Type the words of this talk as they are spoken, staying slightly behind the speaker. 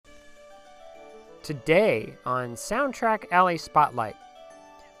Today on Soundtrack Alley Spotlight,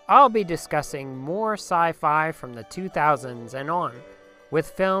 I'll be discussing more sci-fi from the 2000s and on,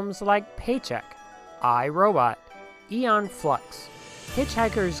 with films like Paycheck, I, Robot, Aeon Flux,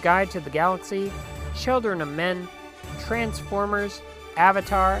 Hitchhiker's Guide to the Galaxy, Children of Men, Transformers,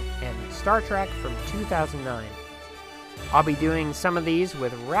 Avatar, and Star Trek from 2009. I'll be doing some of these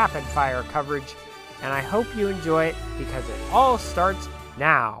with rapid-fire coverage, and I hope you enjoy it because it all starts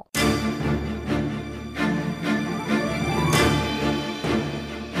now.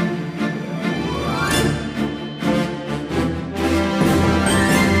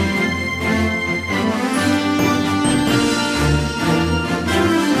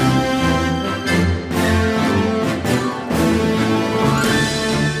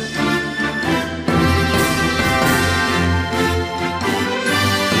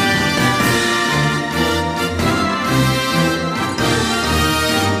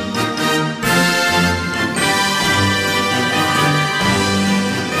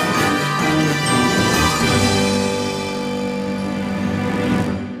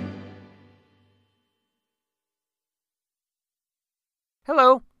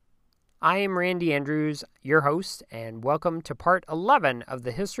 Hello, I am Randy Andrews, your host, and welcome to part 11 of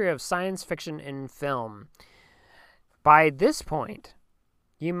the history of science fiction in film. By this point,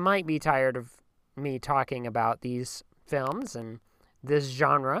 you might be tired of me talking about these films and this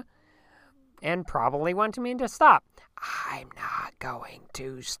genre, and probably want me to stop. I'm not going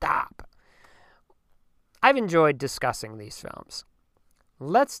to stop. I've enjoyed discussing these films.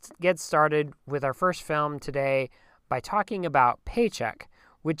 Let's get started with our first film today by talking about Paycheck,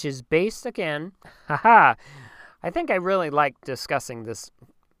 which is based again, I think I really like discussing this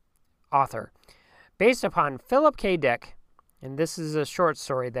author, based upon Philip K. Dick, and this is a short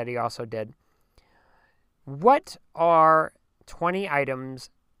story that he also did. What are 20 items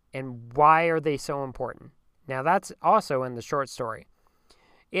and why are they so important? Now that's also in the short story.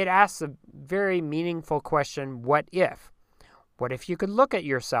 It asks a very meaningful question, what if? What if you could look at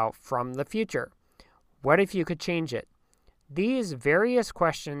yourself from the future? What if you could change it? These various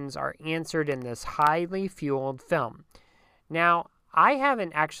questions are answered in this highly fueled film. Now, I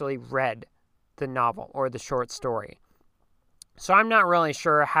haven't actually read the novel or the short story, so I'm not really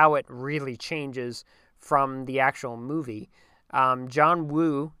sure how it really changes from the actual movie. John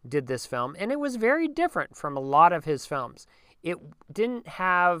Woo did this film, and it was very different from a lot of his films. It didn't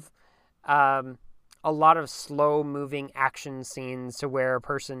have a lot of slow-moving action scenes to where a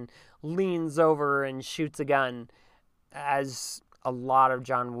person leans over and shoots a gun, as a lot of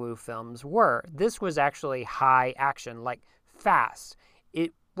John Woo films were. This was actually high action, like fast.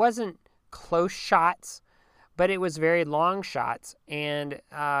 It wasn't close shots, but it was very long shots, and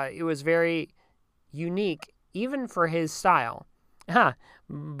it was very unique, even for his style.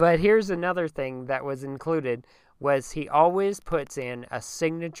 But here's another thing that was included, was he always puts in a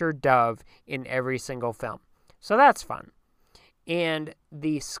signature dove in every single film. So that's fun. And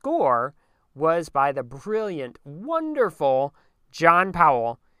the score was by the brilliant, wonderful John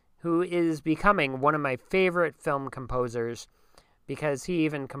Powell, who is becoming one of my favorite film composers because he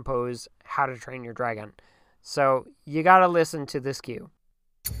even composed How to Train Your Dragon. So you gotta listen to this cue.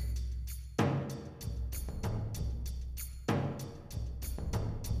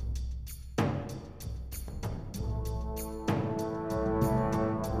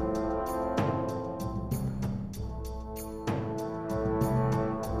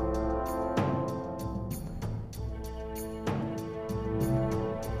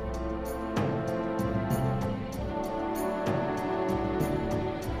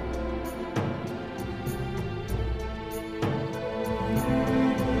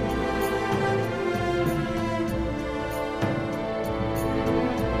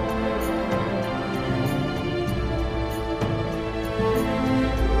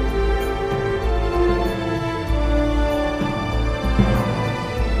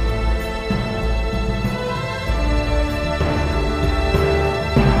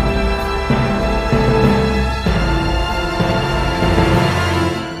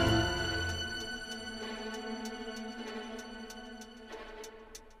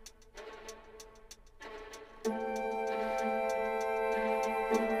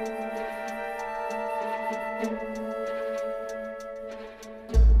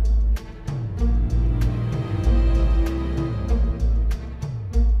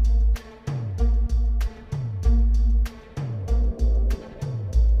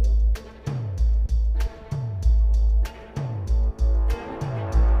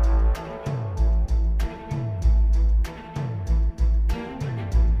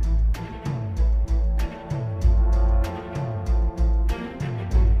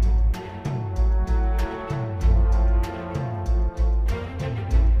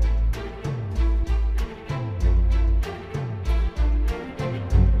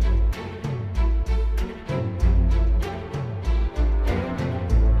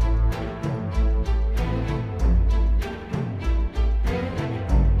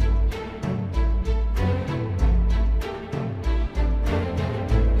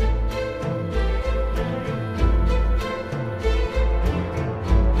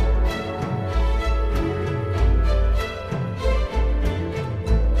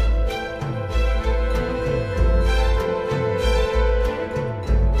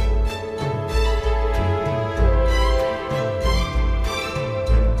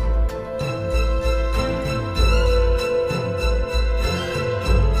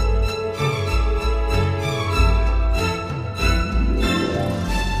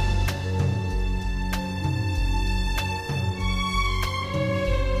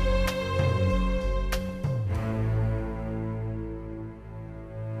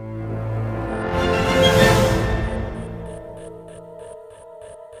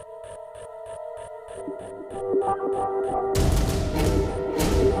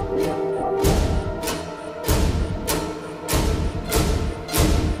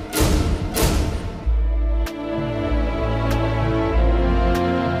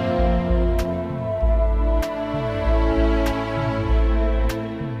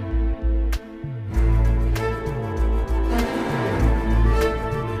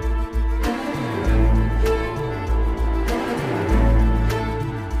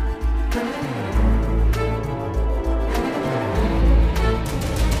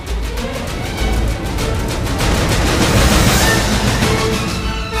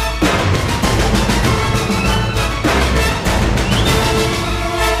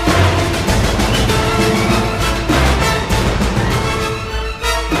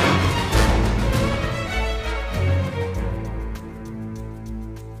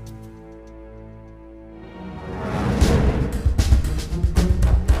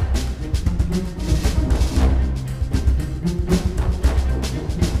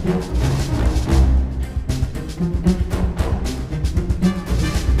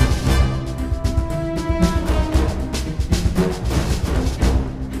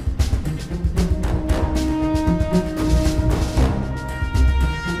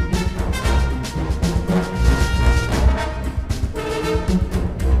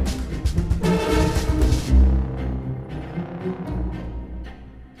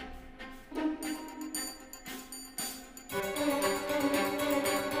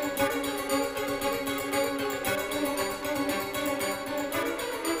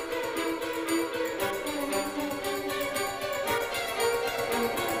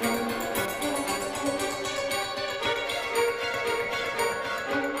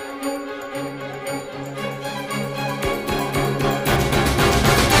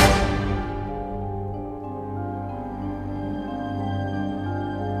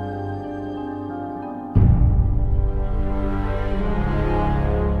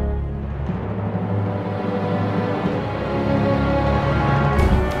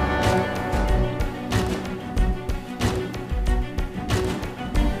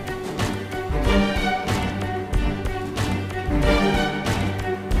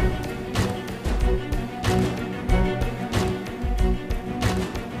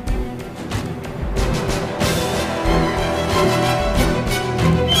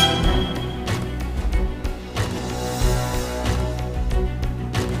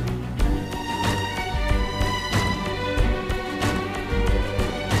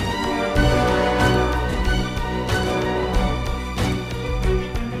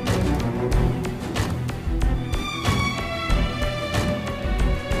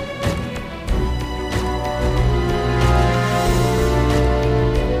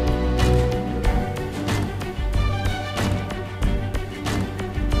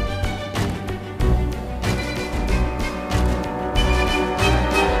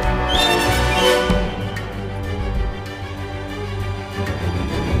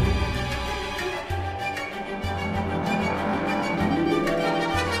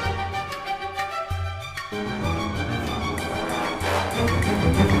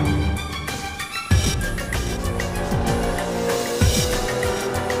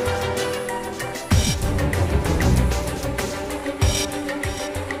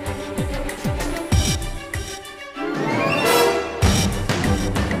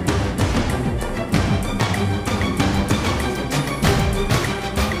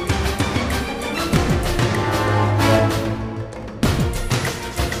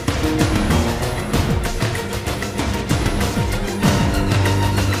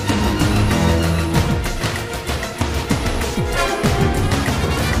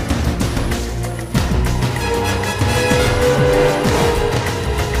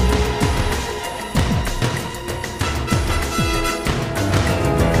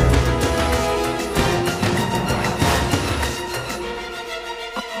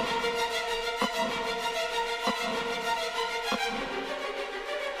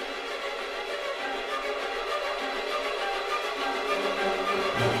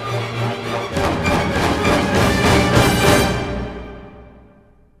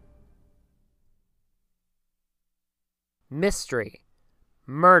 mystery,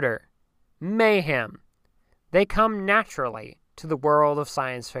 murder, mayhem. They come naturally to the world of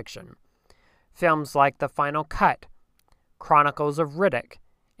science fiction. Films like The Final Cut, Chronicles of Riddick,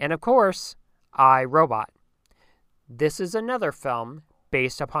 and of course, I, Robot. This is another film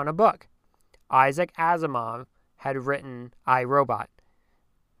based upon a book. Isaac Asimov had written I, Robot.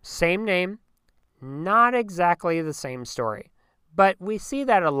 Same name, not exactly the same story, but we see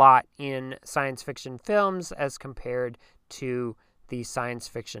that a lot in science fiction films as compared to the science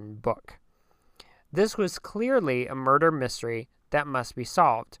fiction book. This was clearly a murder mystery that must be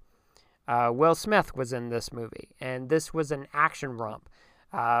solved. Will Smith was in this movie, and this was an action romp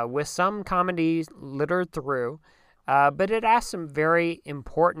with some comedy littered through, but it asked some very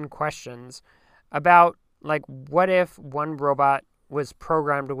important questions about, like, what if one robot was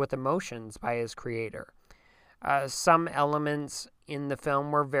programmed with emotions by his creator? Some elements in the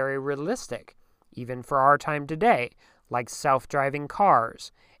film were very realistic, even for our time today, like self-driving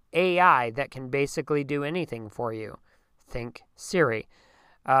cars, AI that can basically do anything for you. Think Siri.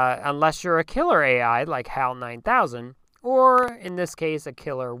 Unless you're a killer AI like HAL 9000, or in this case, a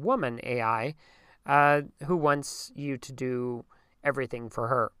killer woman AI who wants you to do everything for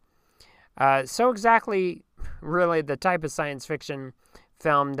her. So exactly, really, the type of science fiction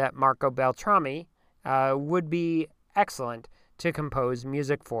film that Marco Beltrami would be excellent to compose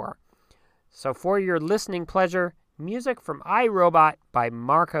music for. So for your listening pleasure, music from I, Robot by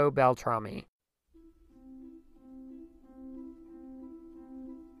Marco Beltrami.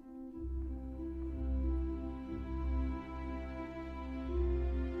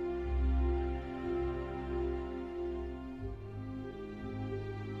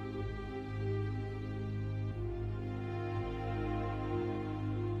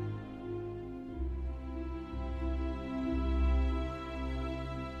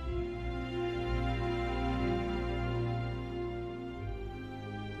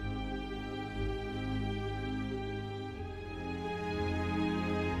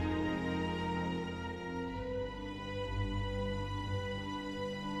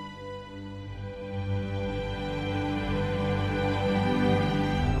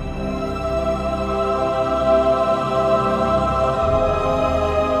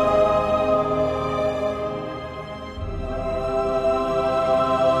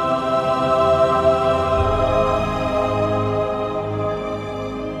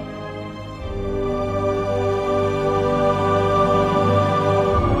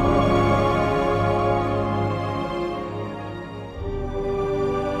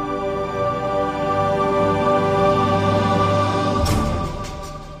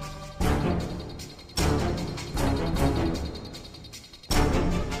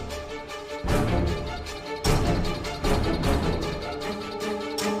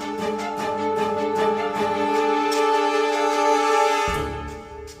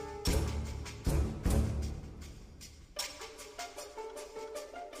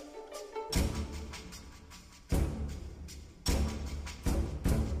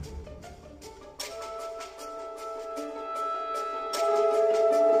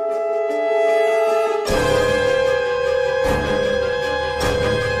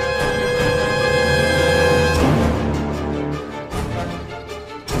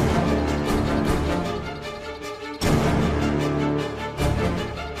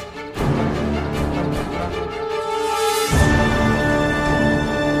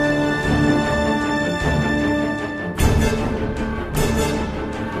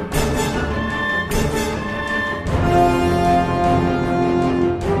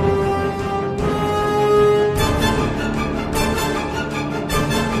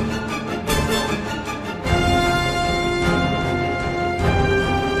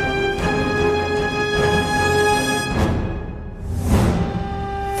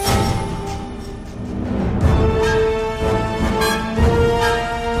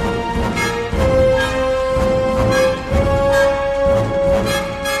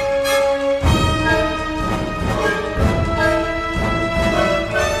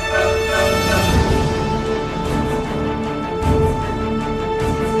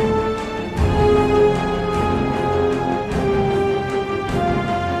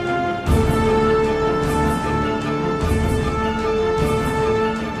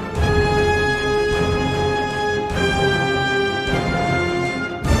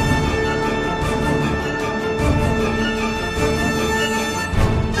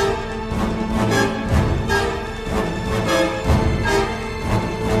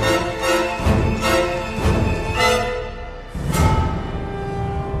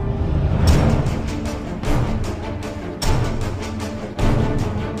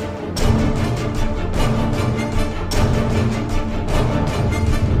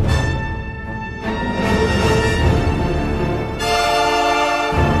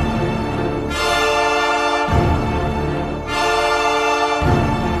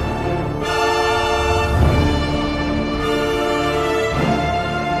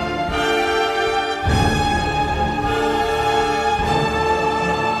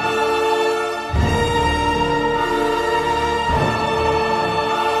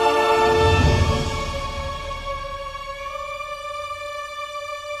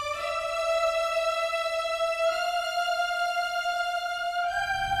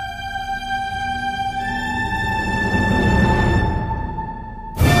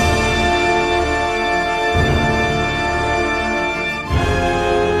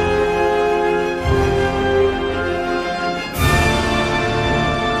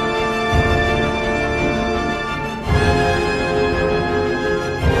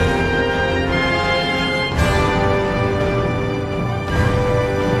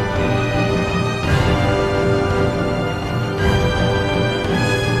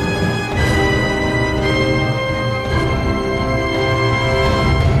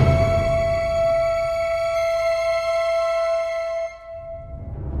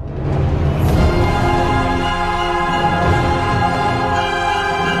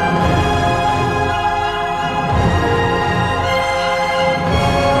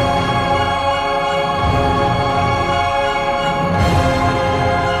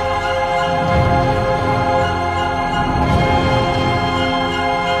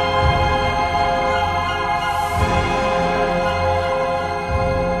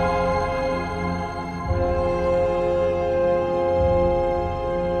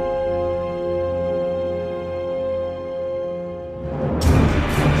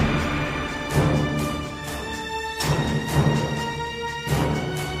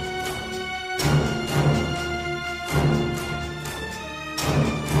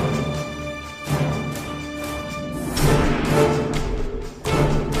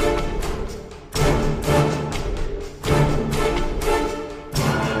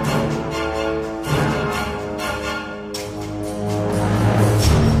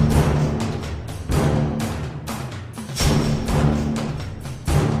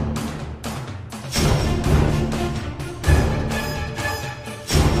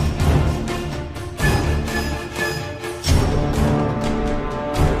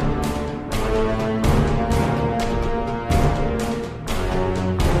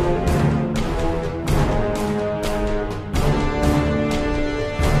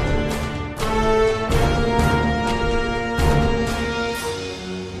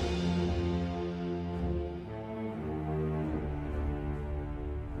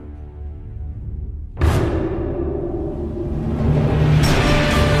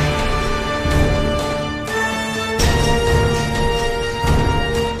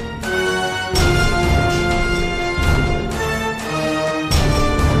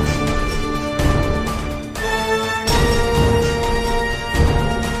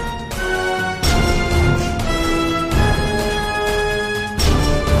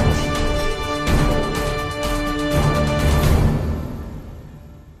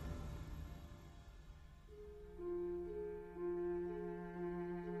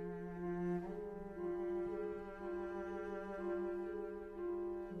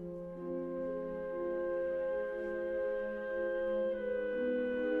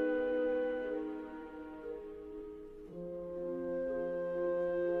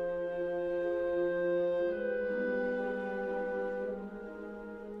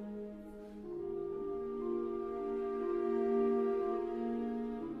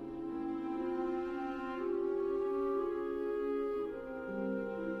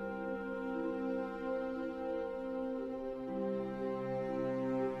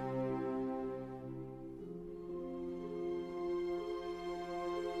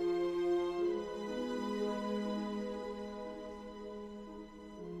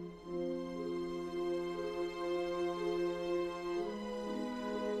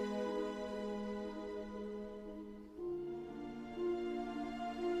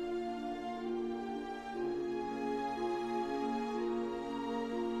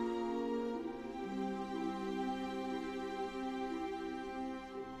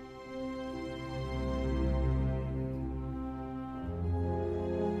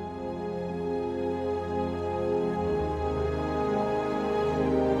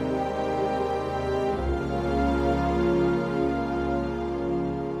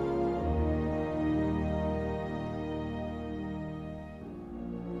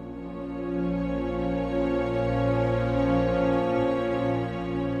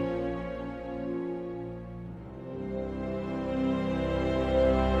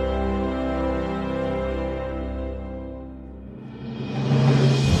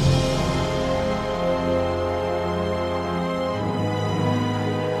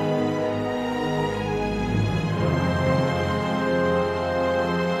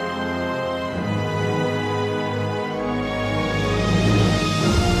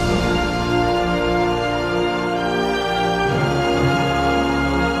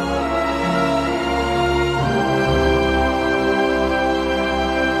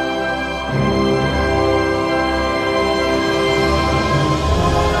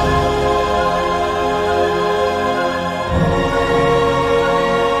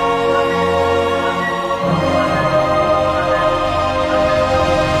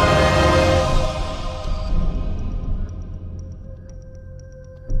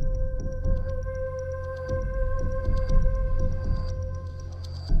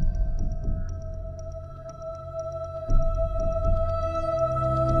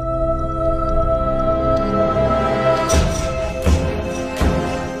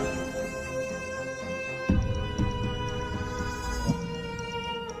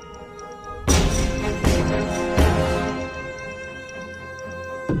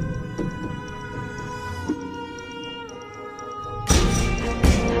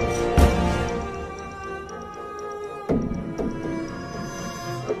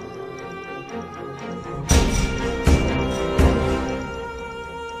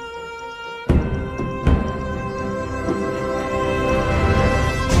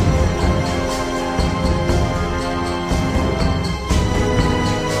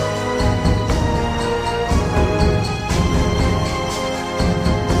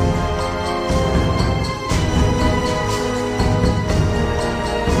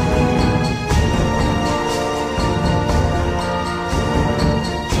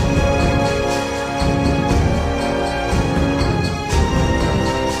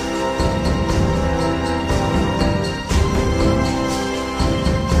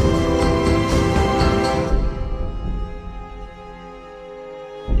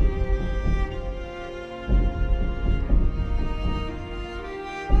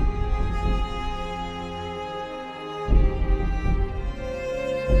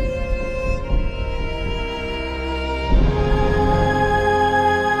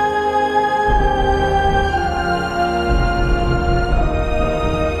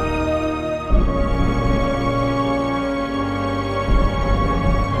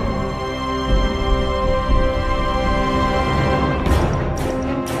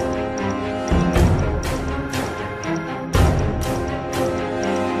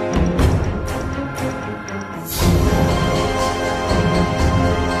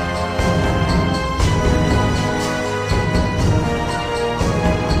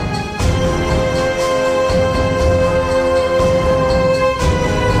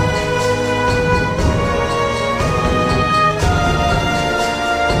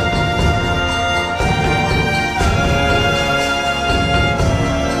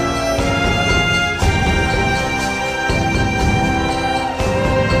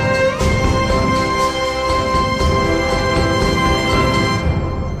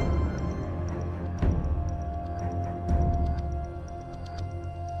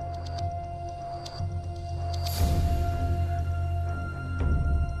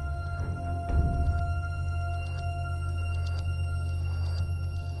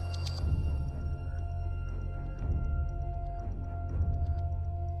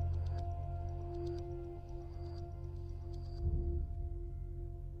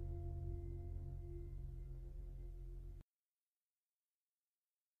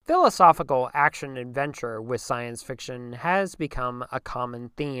 Philosophical action-adventure with science fiction has become a common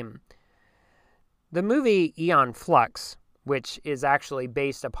theme. The movie Aeon Flux, which is actually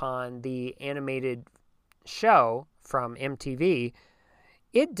based upon the animated show from MTV,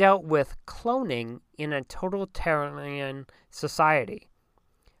 it dealt with cloning in a totalitarian society.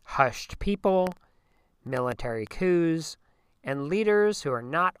 Hushed people, military coups, and leaders who are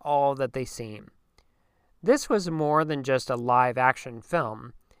not all that they seem. This was more than just a live-action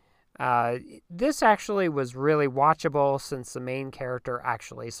film. This actually was really watchable since the main character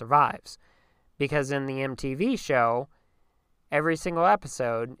actually survives. Because in the MTV show, every single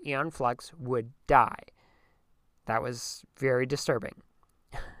episode, Aeon Flux would die. That was very disturbing.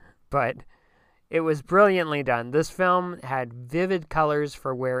 But it was brilliantly done. This film had vivid colors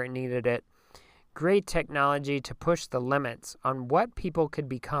for where it needed it, great technology to push the limits on what people could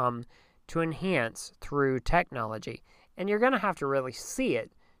become to enhance through technology. And you're going to have to really see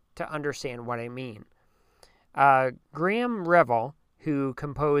it to understand what I mean. Graham Revell, who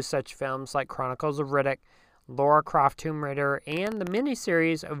composed such films like Chronicles of Riddick, Lara Croft Tomb Raider, and the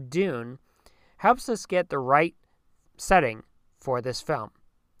miniseries of Dune, helps us get the right setting for this film.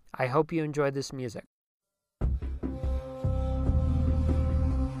 I hope you enjoyed this music.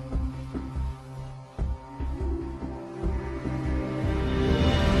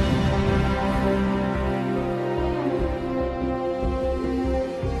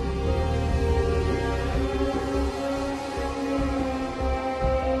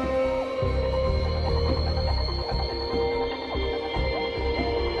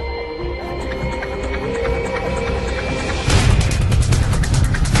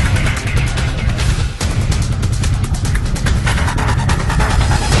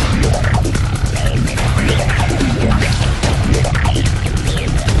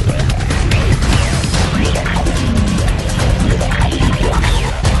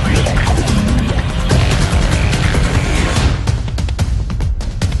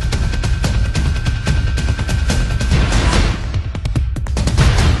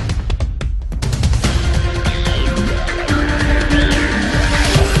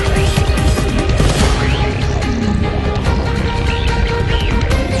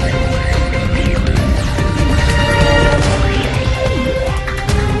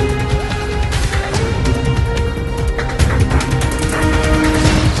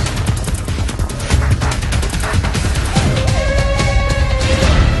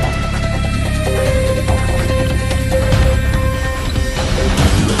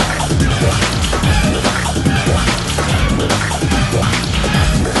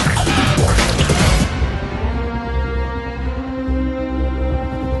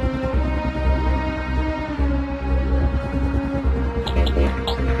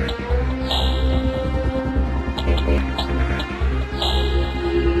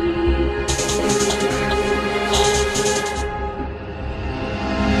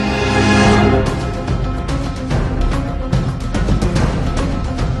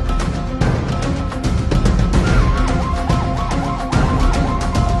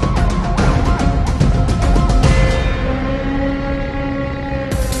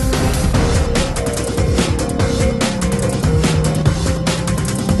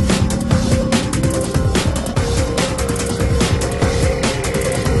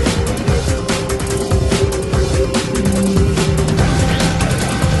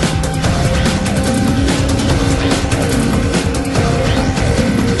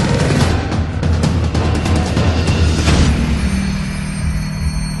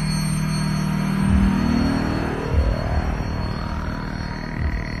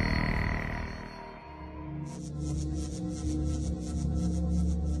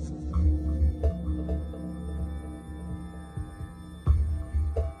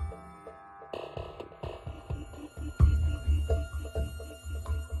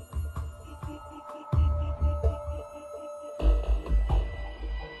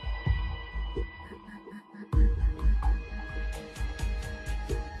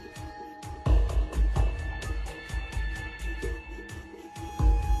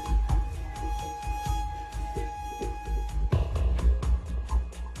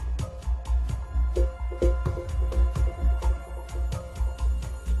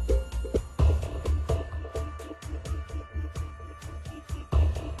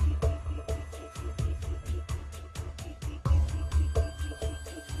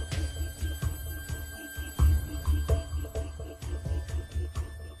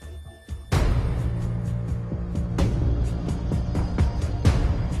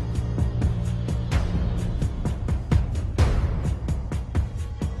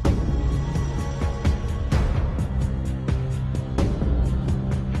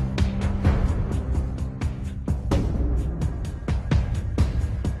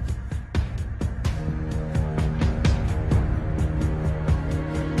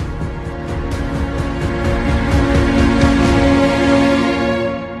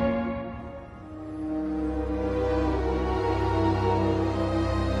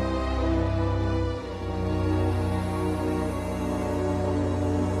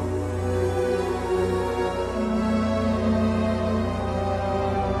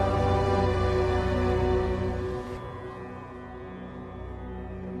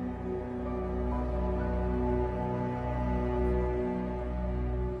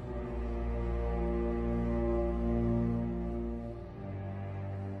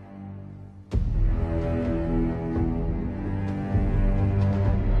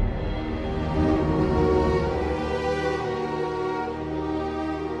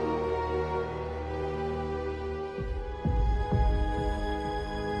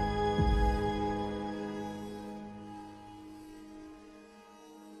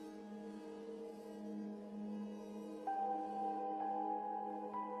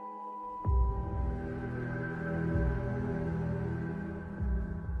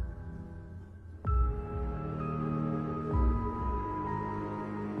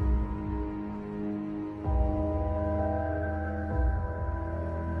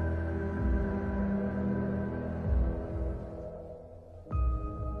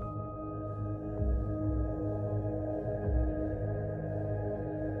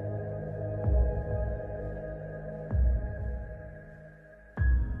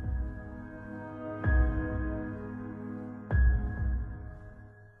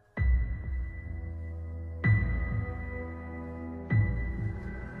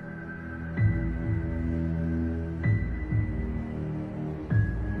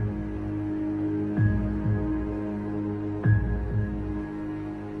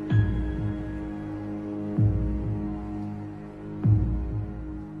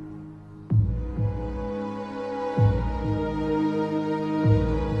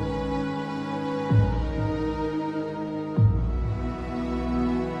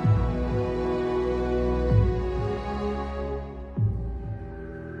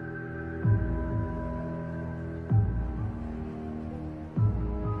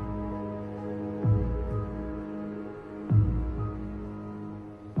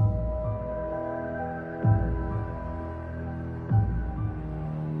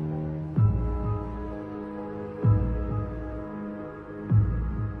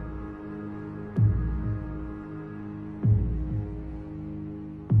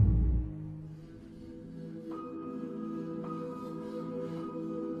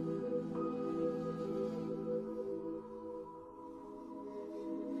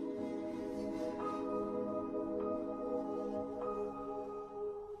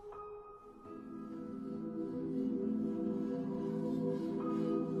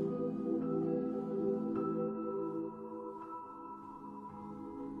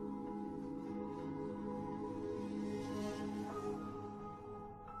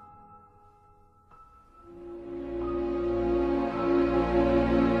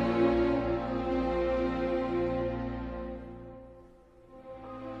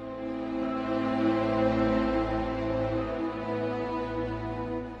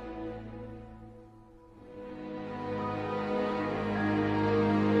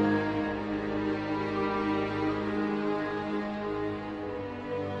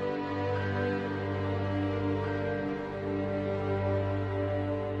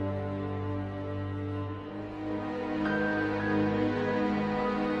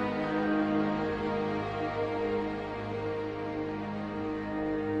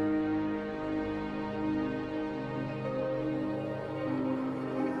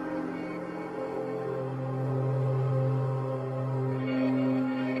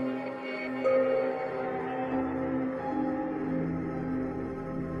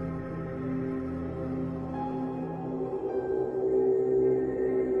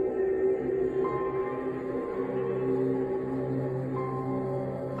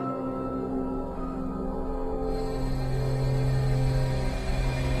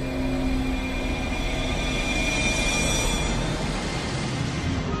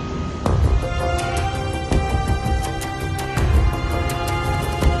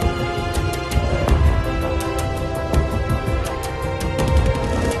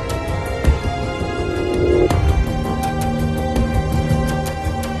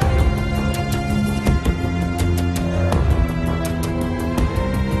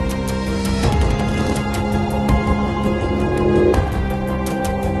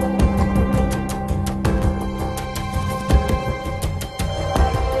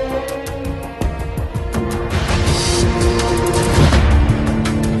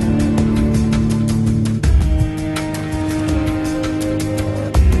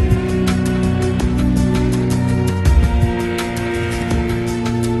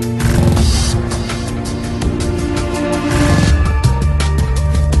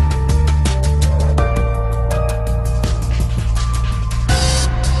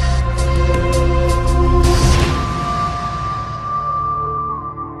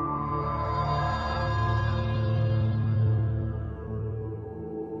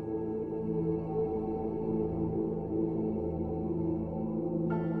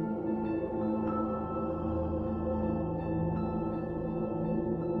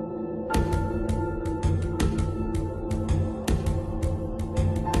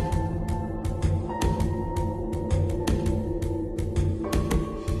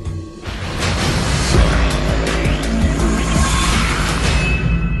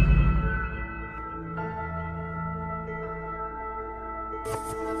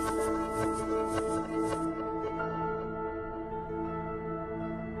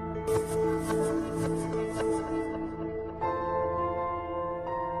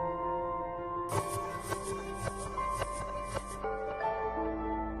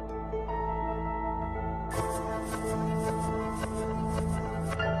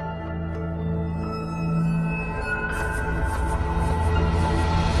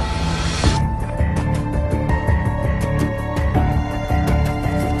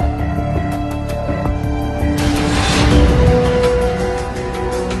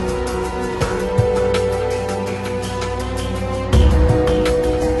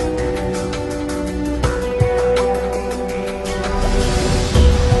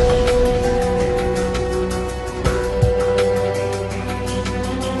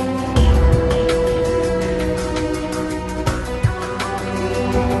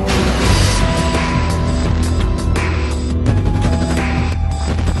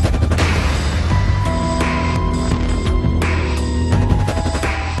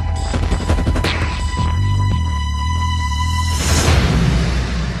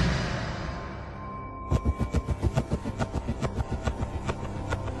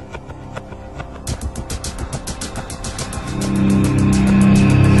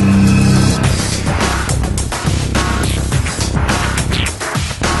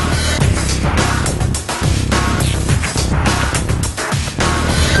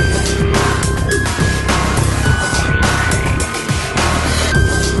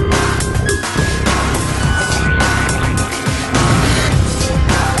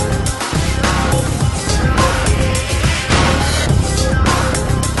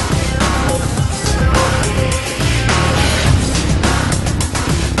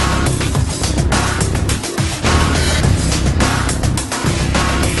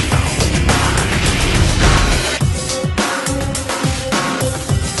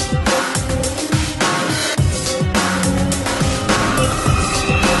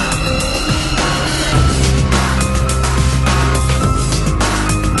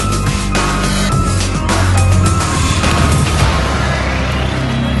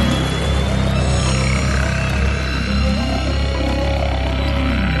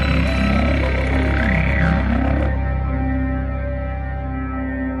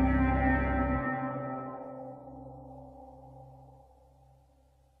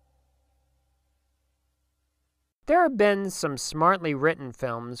 There have been some smartly written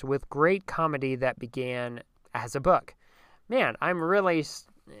films with great comedy that began as a book. Man, I'm really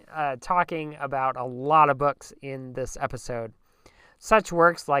talking about a lot of books in this episode. Such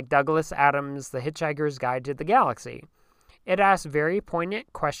works like Douglas Adams' The Hitchhiker's Guide to the Galaxy. It asks very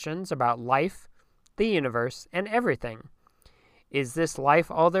poignant questions about life, the universe, and everything. Is this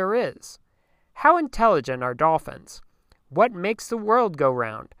life all there is? How intelligent are dolphins? What makes the world go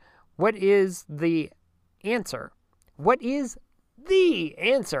round? What is the answer? What is the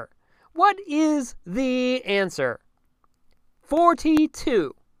answer? What is the answer?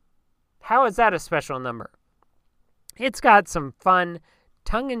 42. How is that a special number? It's got some fun,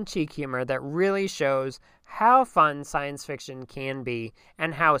 tongue-in-cheek humor that really shows how fun science fiction can be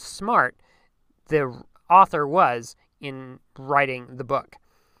and how smart the author was in writing the book.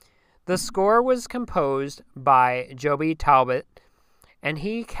 The score was composed by Joby Talbot, and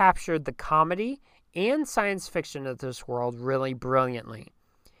he captured the comedy and science fiction of this world really brilliantly.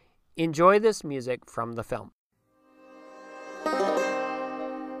 Enjoy this music from the film.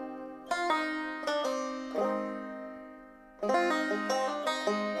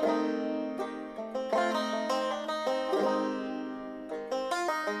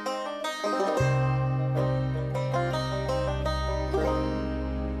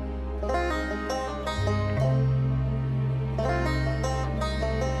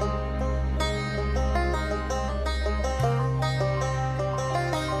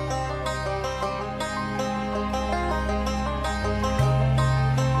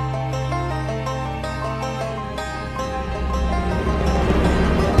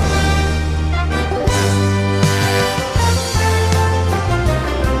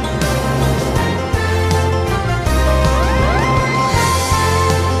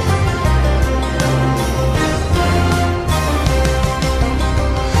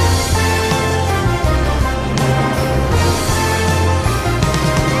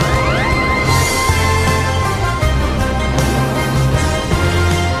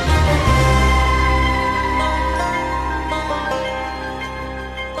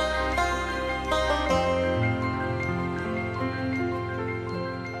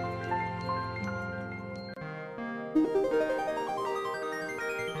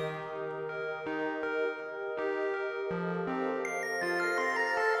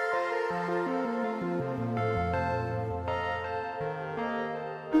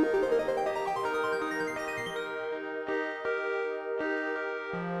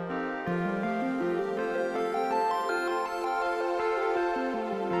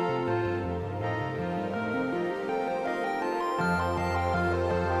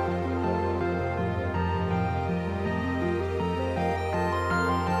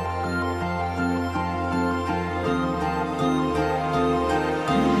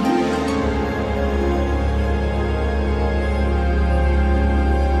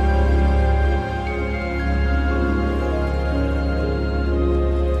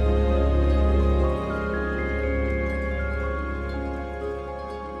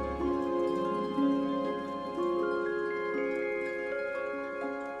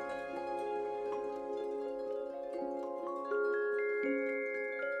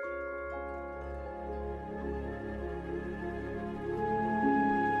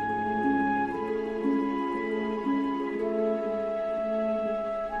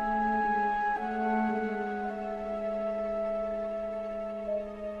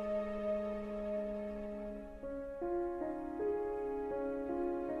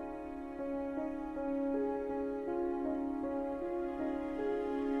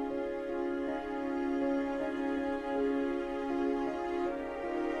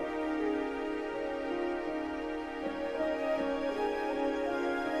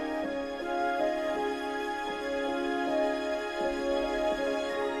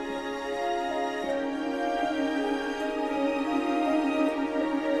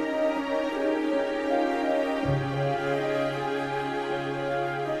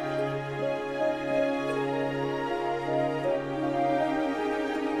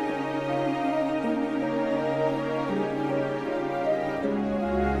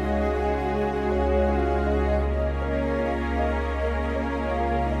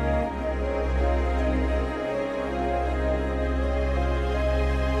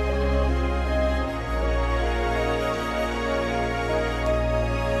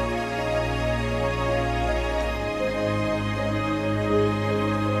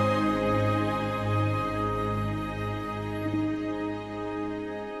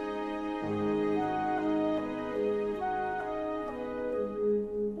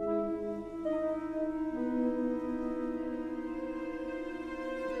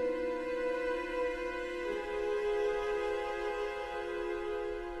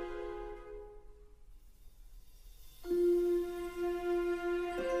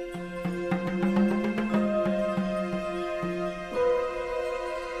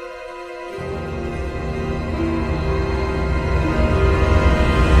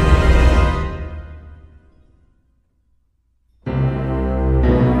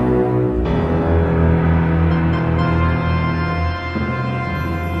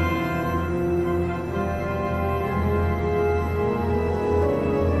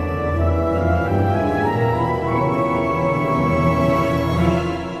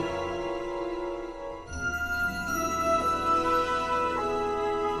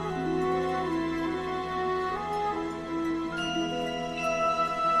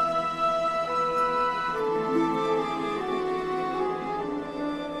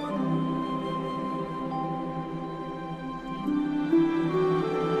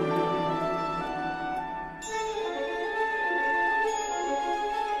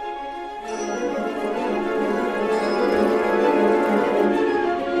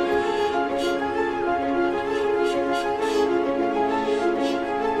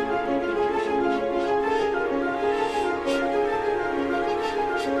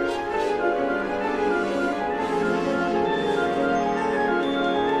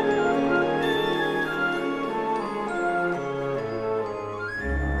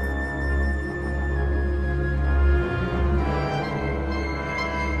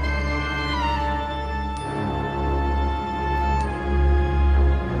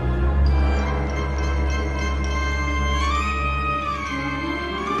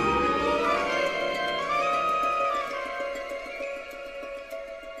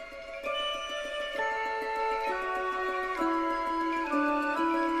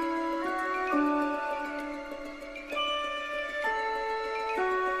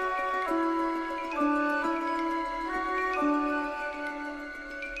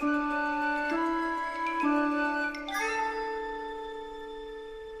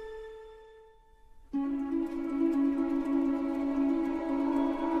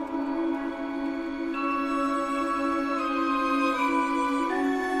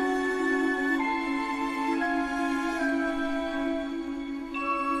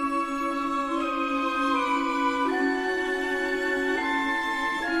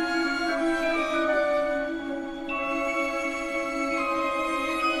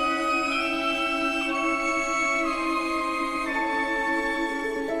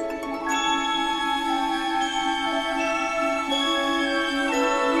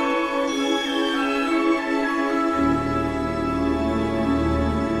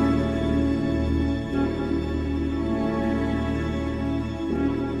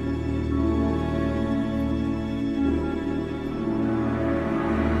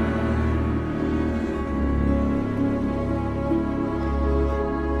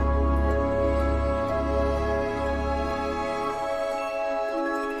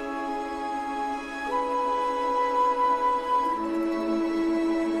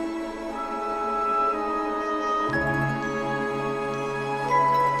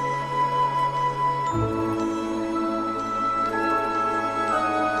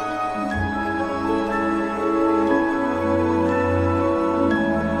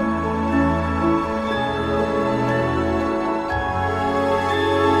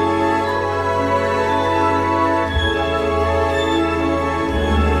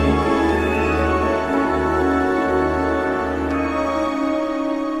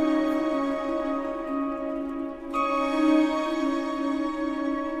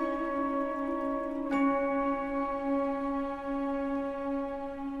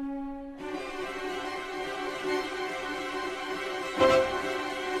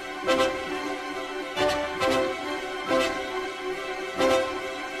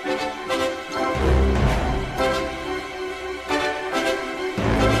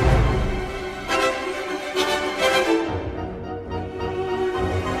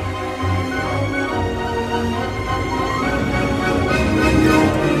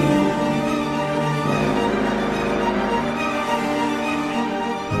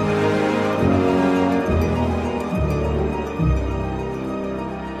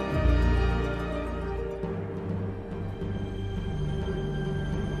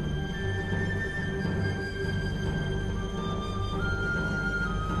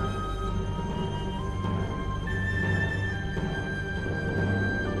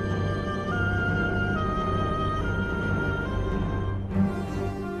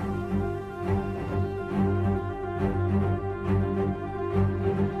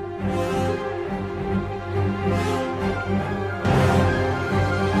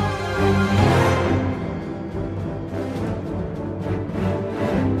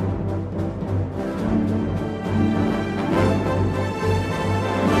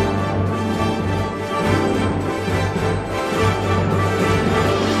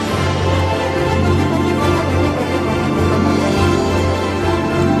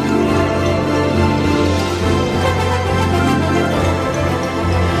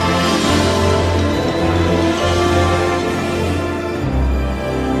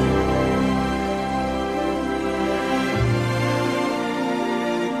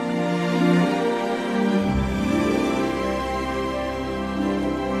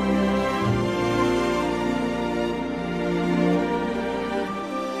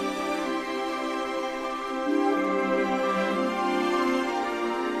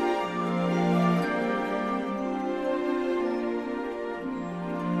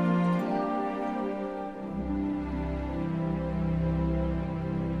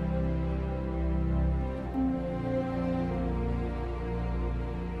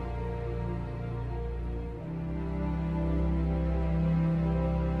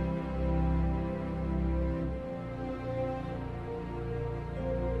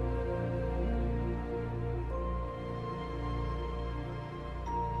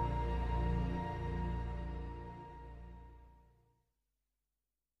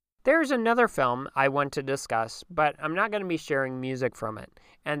 There's another film I want to discuss, but I'm not going to be sharing music from it,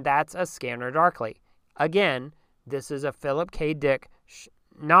 and that's A Scanner Darkly. Again, this is a Philip K. Dick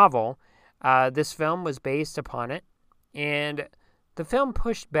novel. This film was based upon it, and the film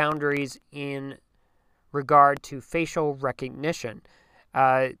pushed boundaries in regard to facial recognition,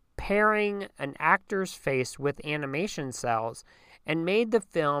 pairing an actor's face with animation cells, and made the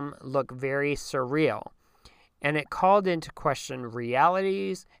film look very surreal. And it called into question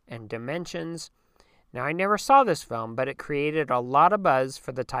realities and dimensions. Now, I never saw this film, but it created a lot of buzz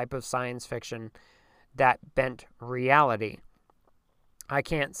for the type of science fiction that bent reality. I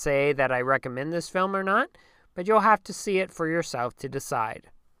can't say that I recommend this film or not, but you'll have to see it for yourself to decide.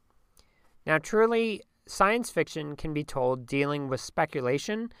 Now, truly, science fiction can be told dealing with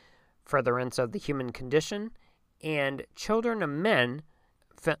speculation, furtherance of the human condition, and Children of Men.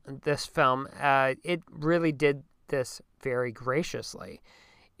 This film, it really did this very graciously.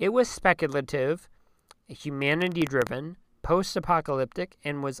 It was speculative, humanity-driven, post-apocalyptic,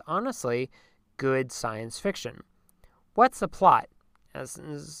 and was honestly good science fiction. What's the plot?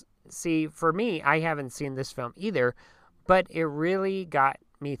 See, for me, I haven't seen this film either, but it really got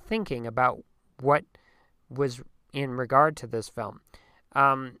me thinking about what was in regard to this film.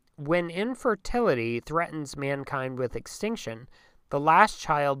 When infertility threatens mankind with extinction, the last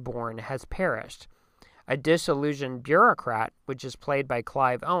child born has perished. A disillusioned bureaucrat, which is played by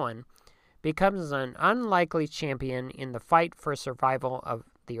Clive Owen, becomes an unlikely champion in the fight for survival of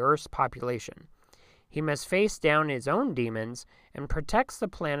the Earth's population. He must face down his own demons and protects the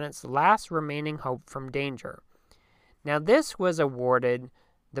planet's last remaining hope from danger. Now, this was awarded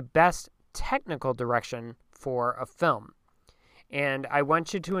the best technical direction for a film. And I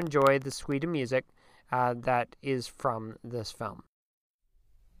want you to enjoy the suite of music that is from this film.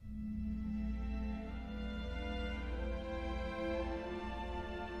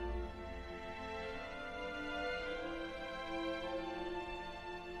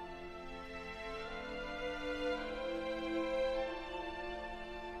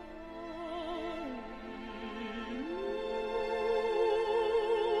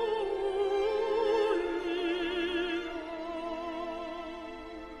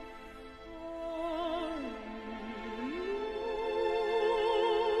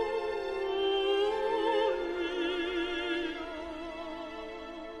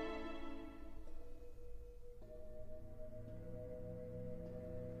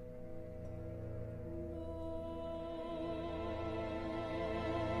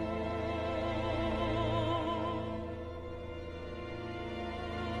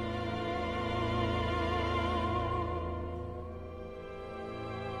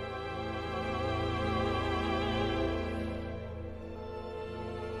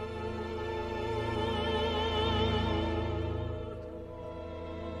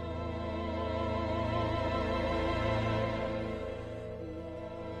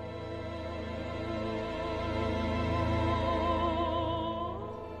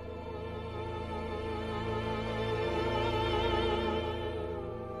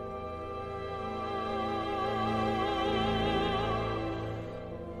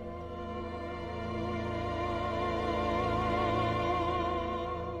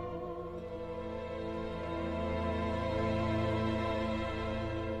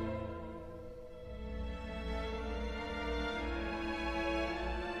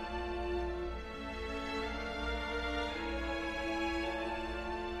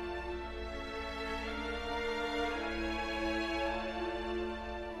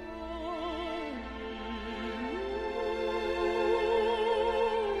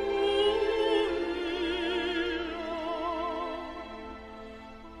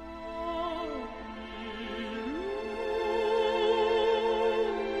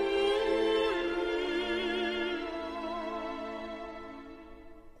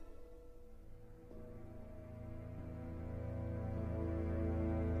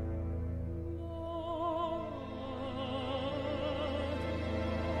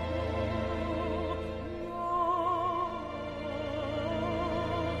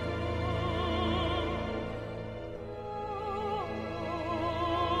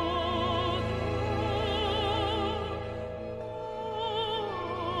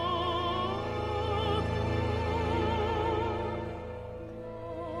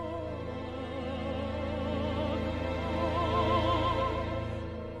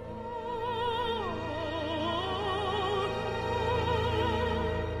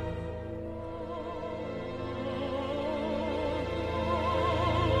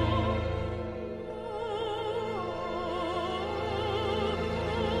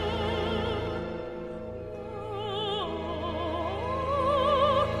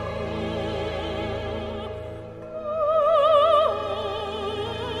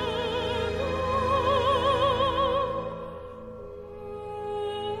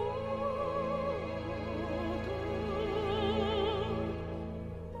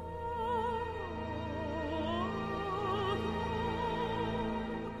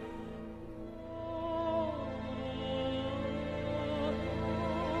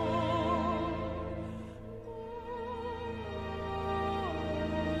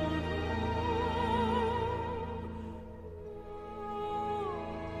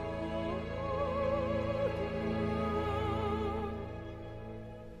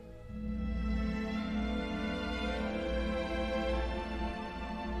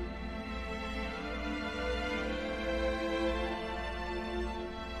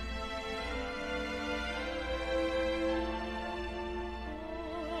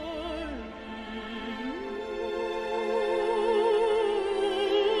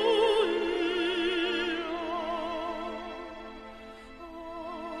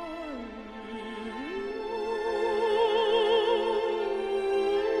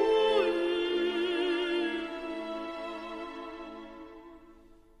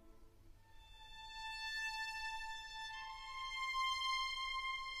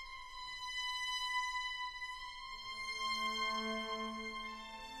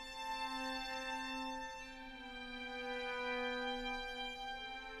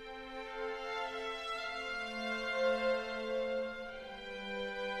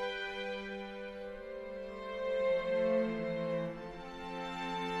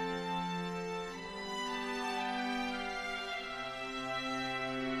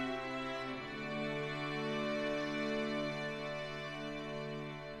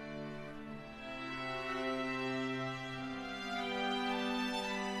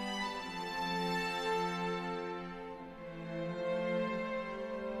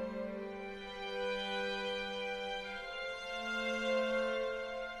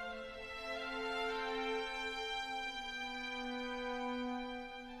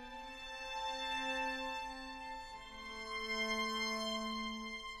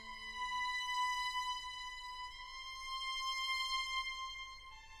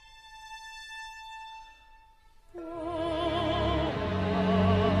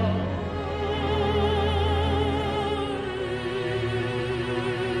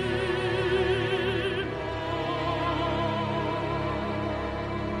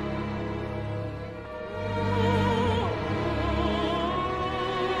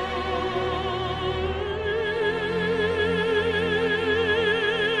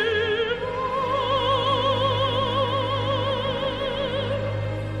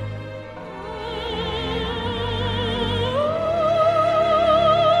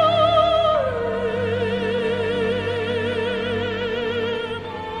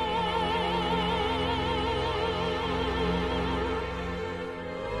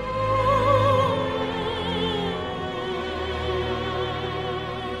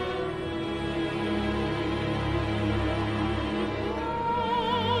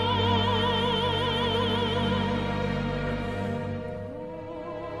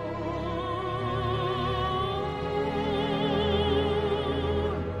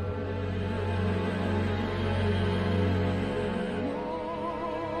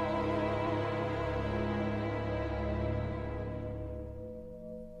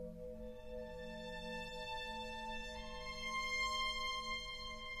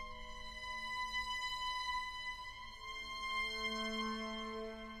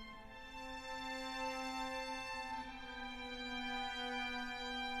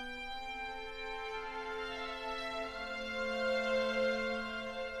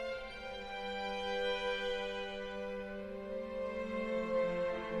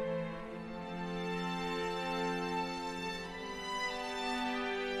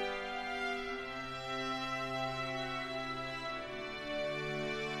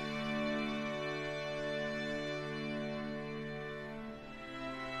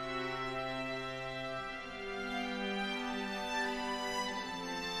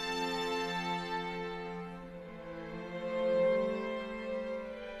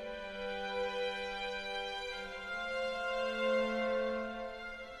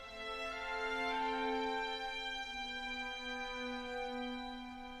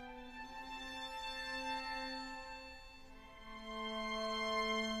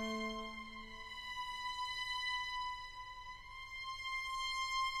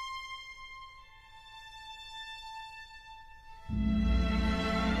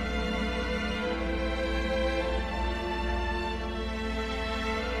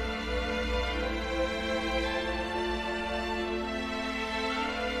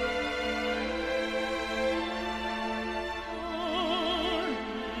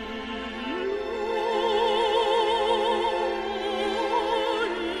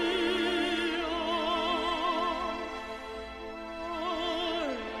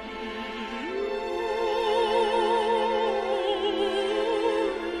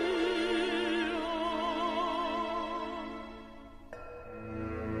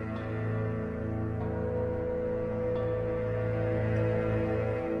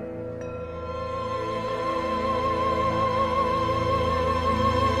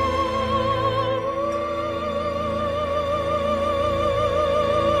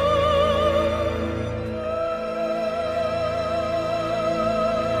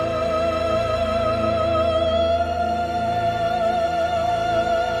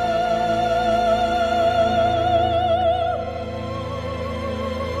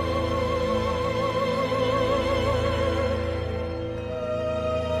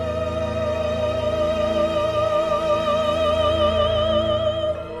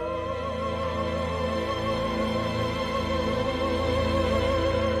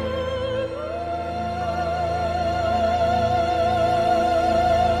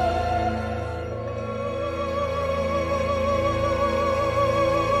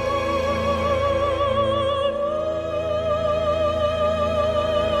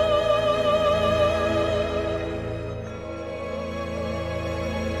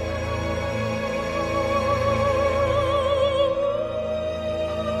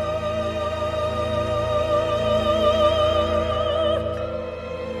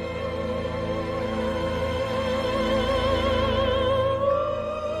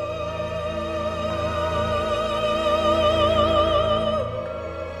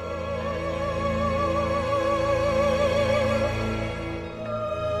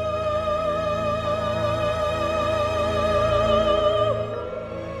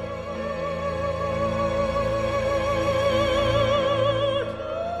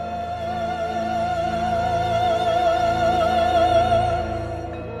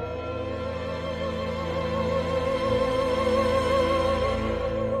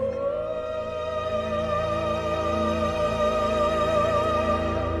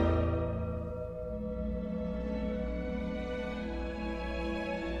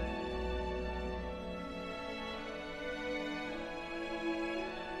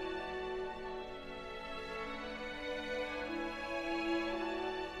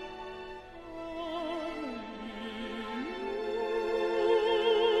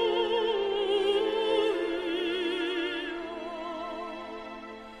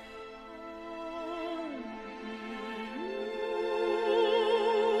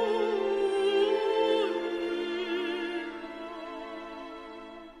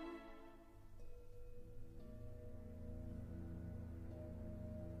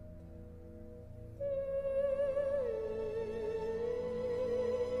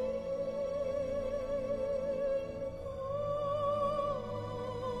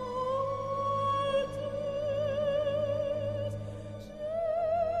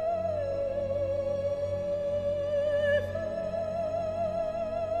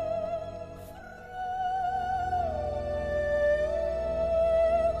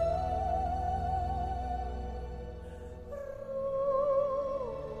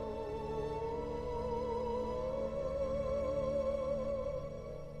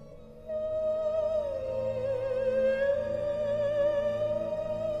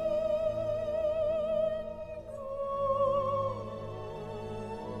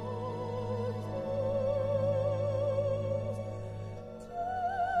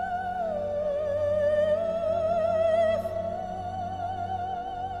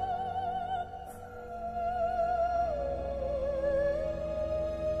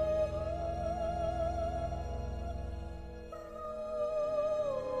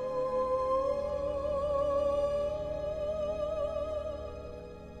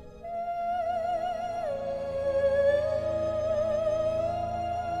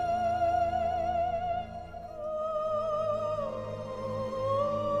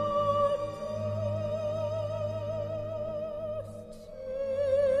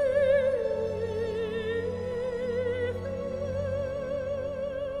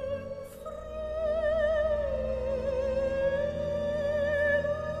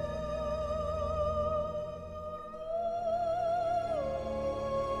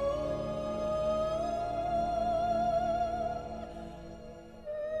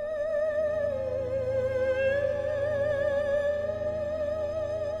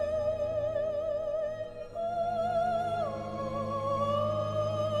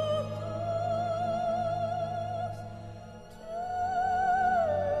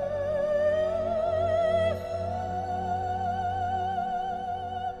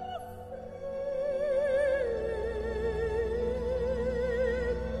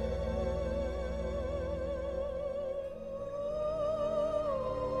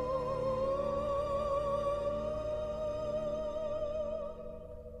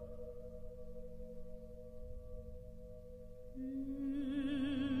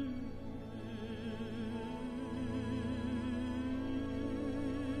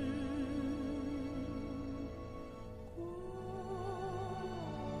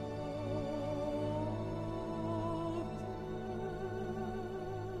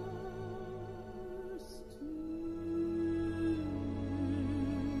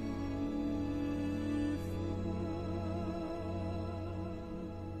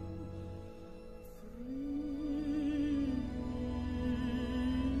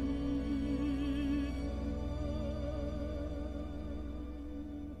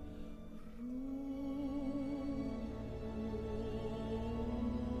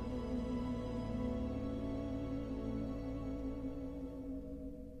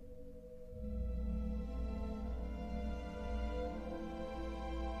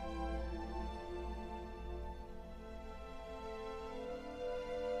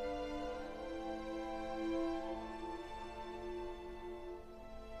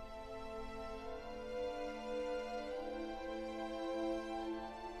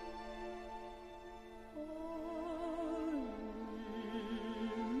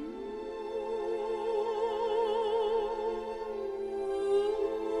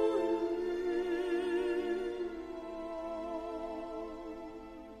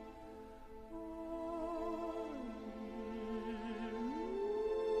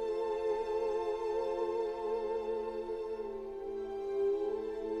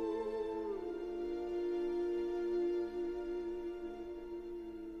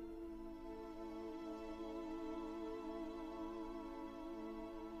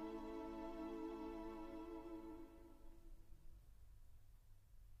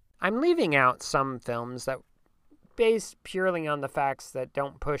 I'm leaving out some films that based purely on the facts that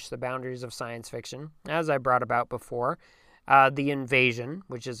don't push the boundaries of science fiction, as I brought about before. The Invasion,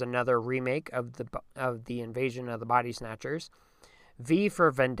 which is another remake of the Invasion of the Body Snatchers. V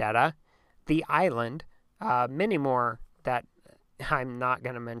for Vendetta. The Island. Many more that I'm not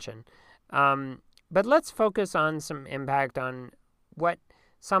going to mention. But let's focus on some impact on what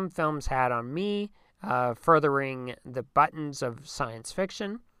some films had on me, furthering the buttons of science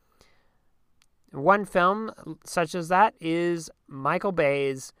fiction. One film such as that is Michael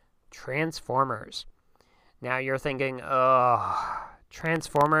Bay's Transformers. Now you're thinking, oh,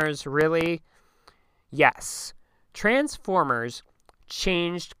 Transformers, really? Yes. Transformers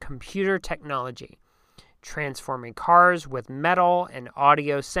changed computer technology, transforming cars with metal and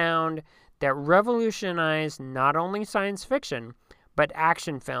audio sound that revolutionized not only science fiction, but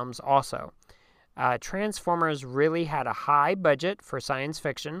action films also. Transformers really had a high budget for science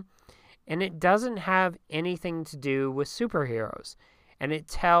fiction, and it doesn't have anything to do with superheroes. And it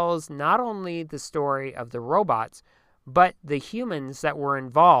tells not only the story of the robots, but the humans that were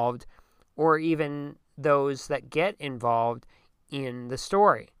involved, or even those that get involved in the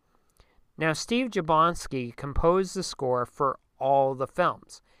story. Now, Steve Jablonsky composed the score for all the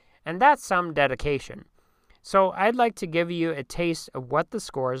films, and that's some dedication. So I'd like to give you a taste of what the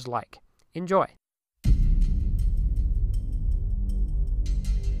score is like. Enjoy.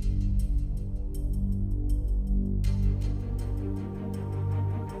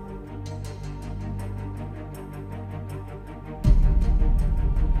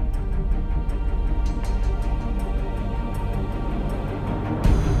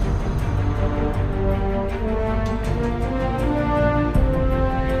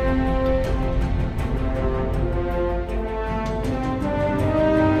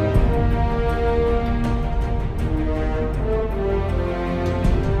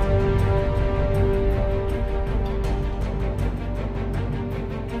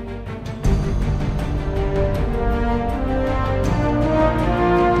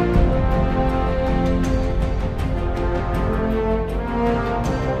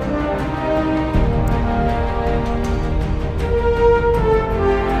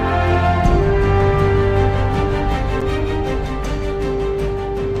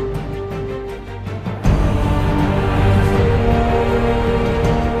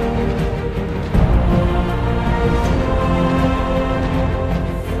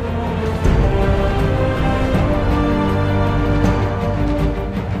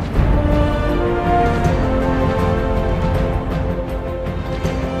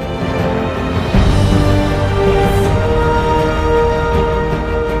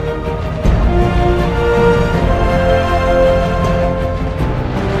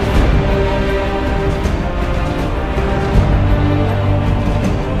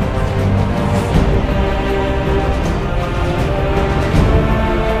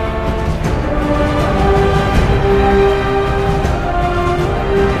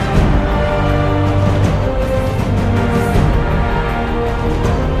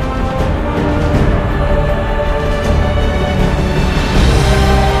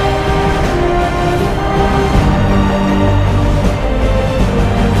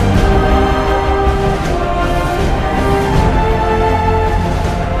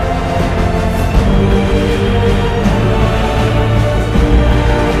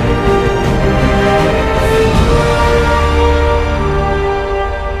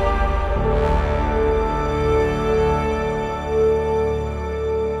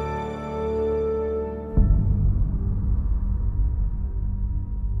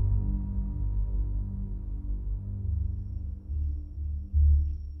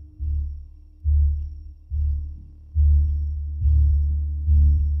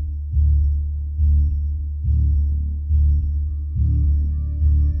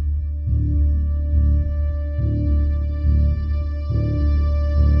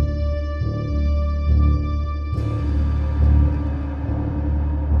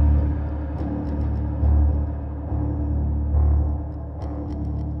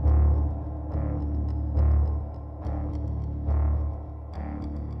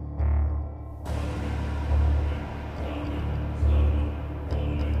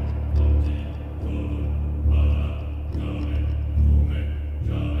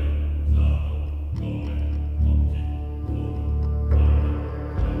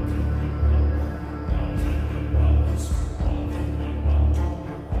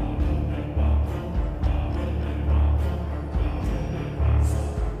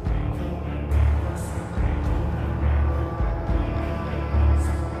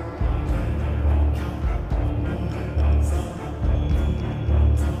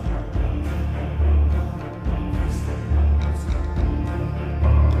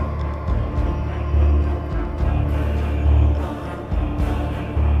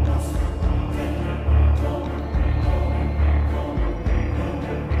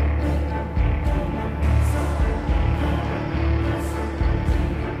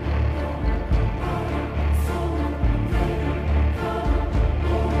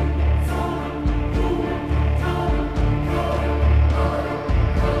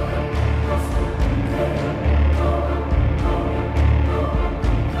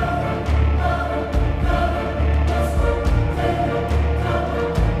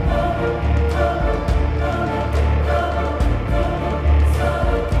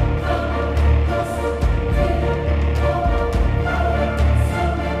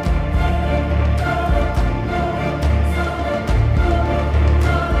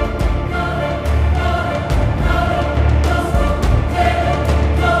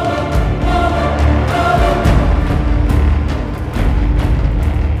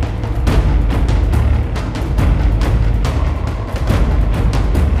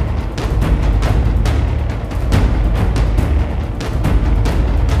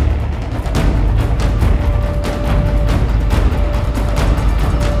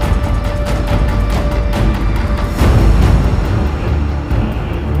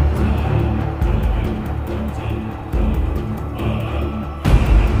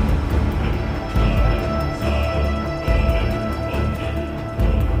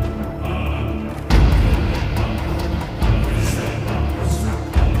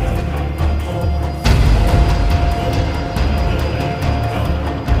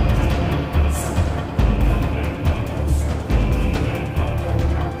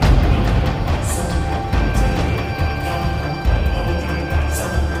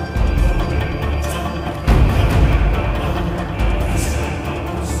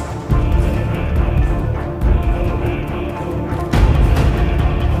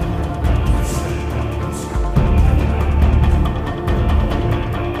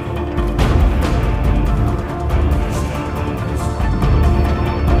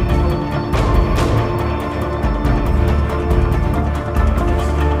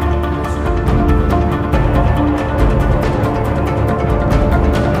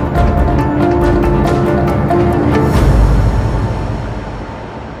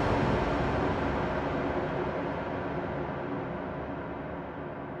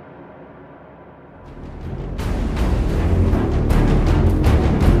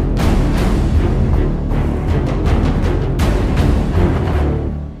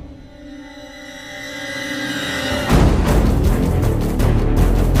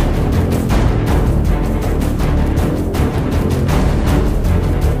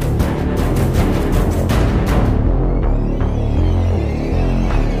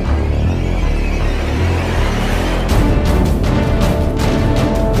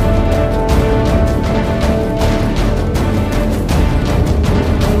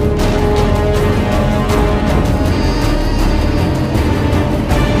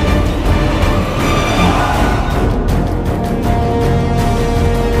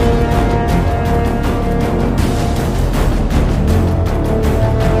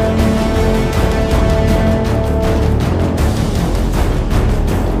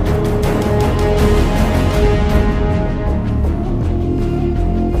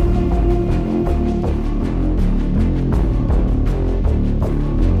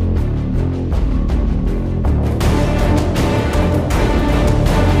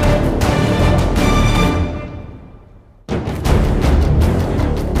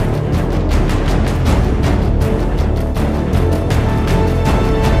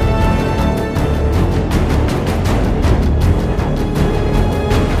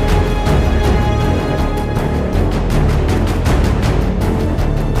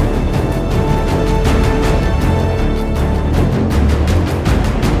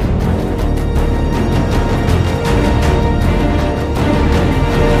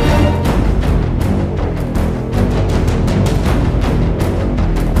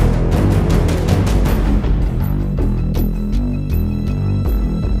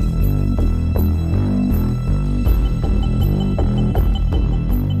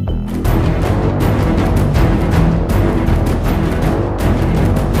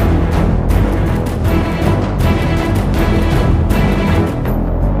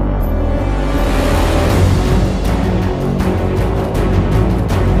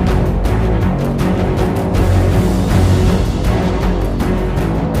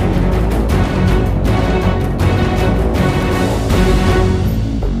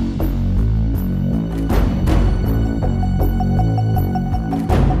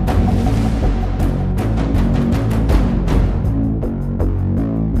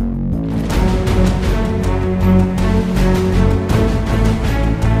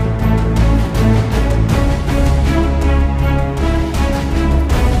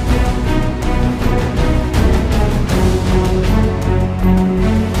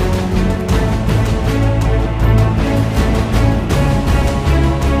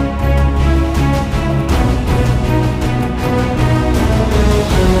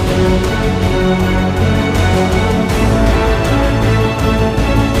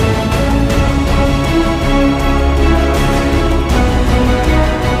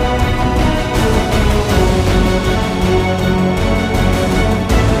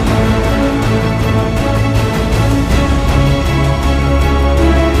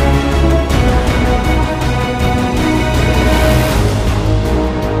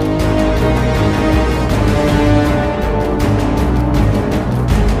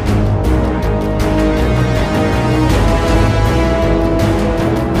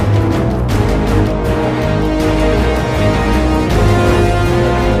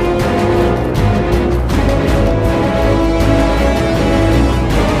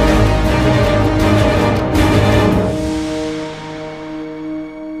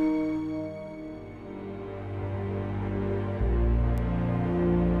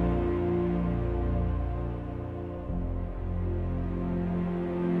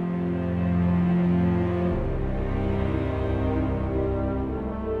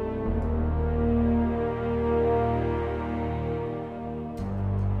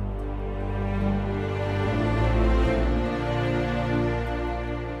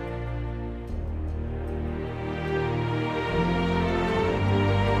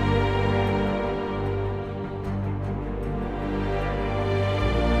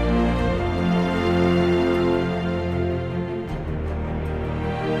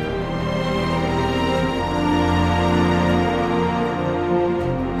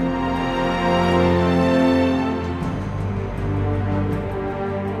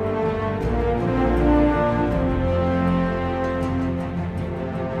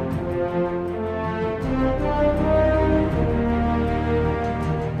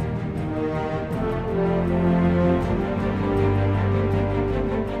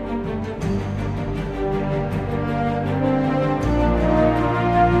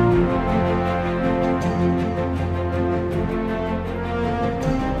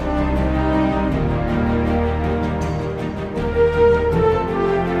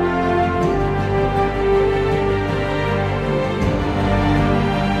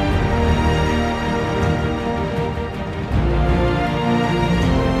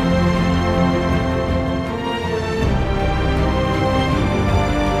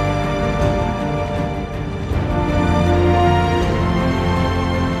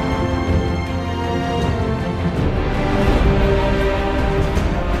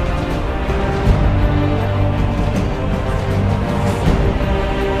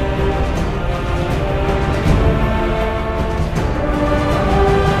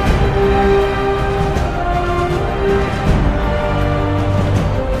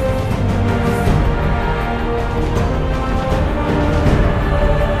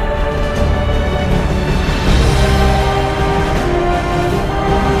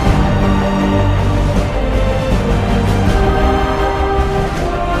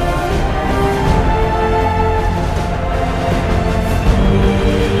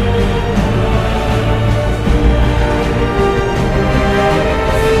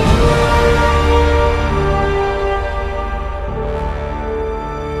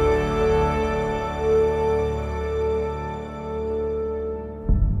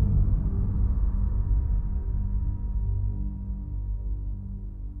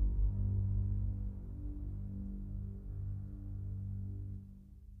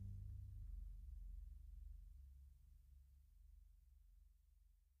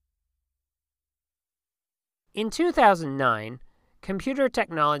 In 2009, computer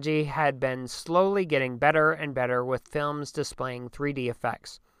technology had been slowly getting better and better with films displaying 3D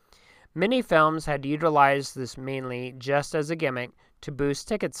effects. Many films had utilized this mainly just as a gimmick to boost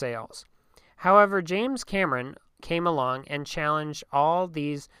ticket sales. However, James Cameron came along and challenged all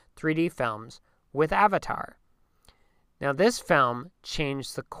these 3D films with Avatar. Now, this film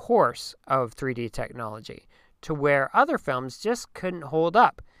changed the course of 3D technology to where other films just couldn't hold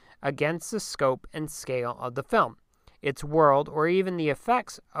up against the scope and scale of the film, its world, or even the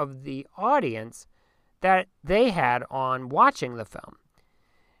effects of the audience that they had on watching the film.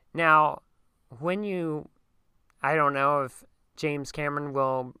 Now, I don't know if James Cameron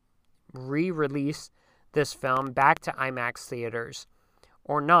will re-release this film back to IMAX theaters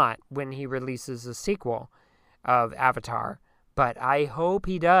or not when he releases a sequel of Avatar, but I hope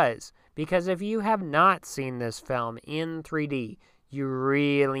he does, because if you have not seen this film in 3D, you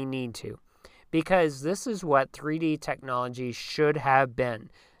really need to, because this is what 3D technology should have been,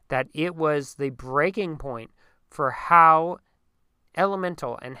 that it was the breaking point for how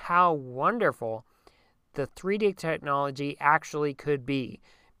elemental and how wonderful the 3D technology actually could be,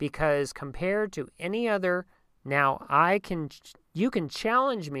 because compared to any other, you can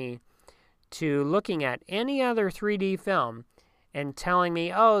challenge me to looking at any other 3D film and telling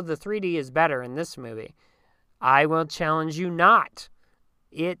me, oh, the 3D is better in this movie. I will challenge you not.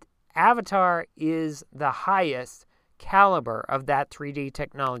 Avatar is the highest caliber of that 3D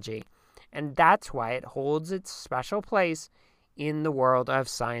technology, and that's why it holds its special place in the world of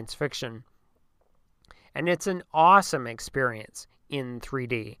science fiction. And it's an awesome experience in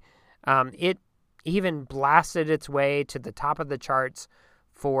 3D. It even blasted its way to the top of the charts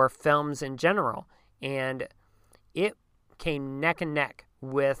for films in general, and it came neck and neck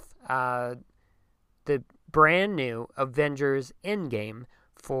with the brand new Avengers Endgame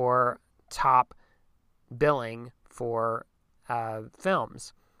for top billing for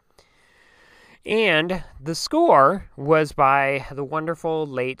films. And the score was by the wonderful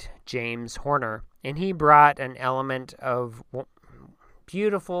late James Horner, and he brought an element of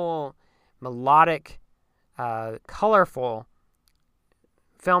beautiful, melodic, colorful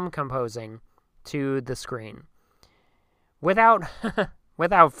film composing to the screen. Without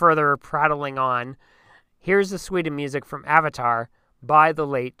further prattling on, here's the suite of music from Avatar by the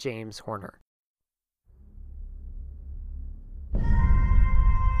late James Horner.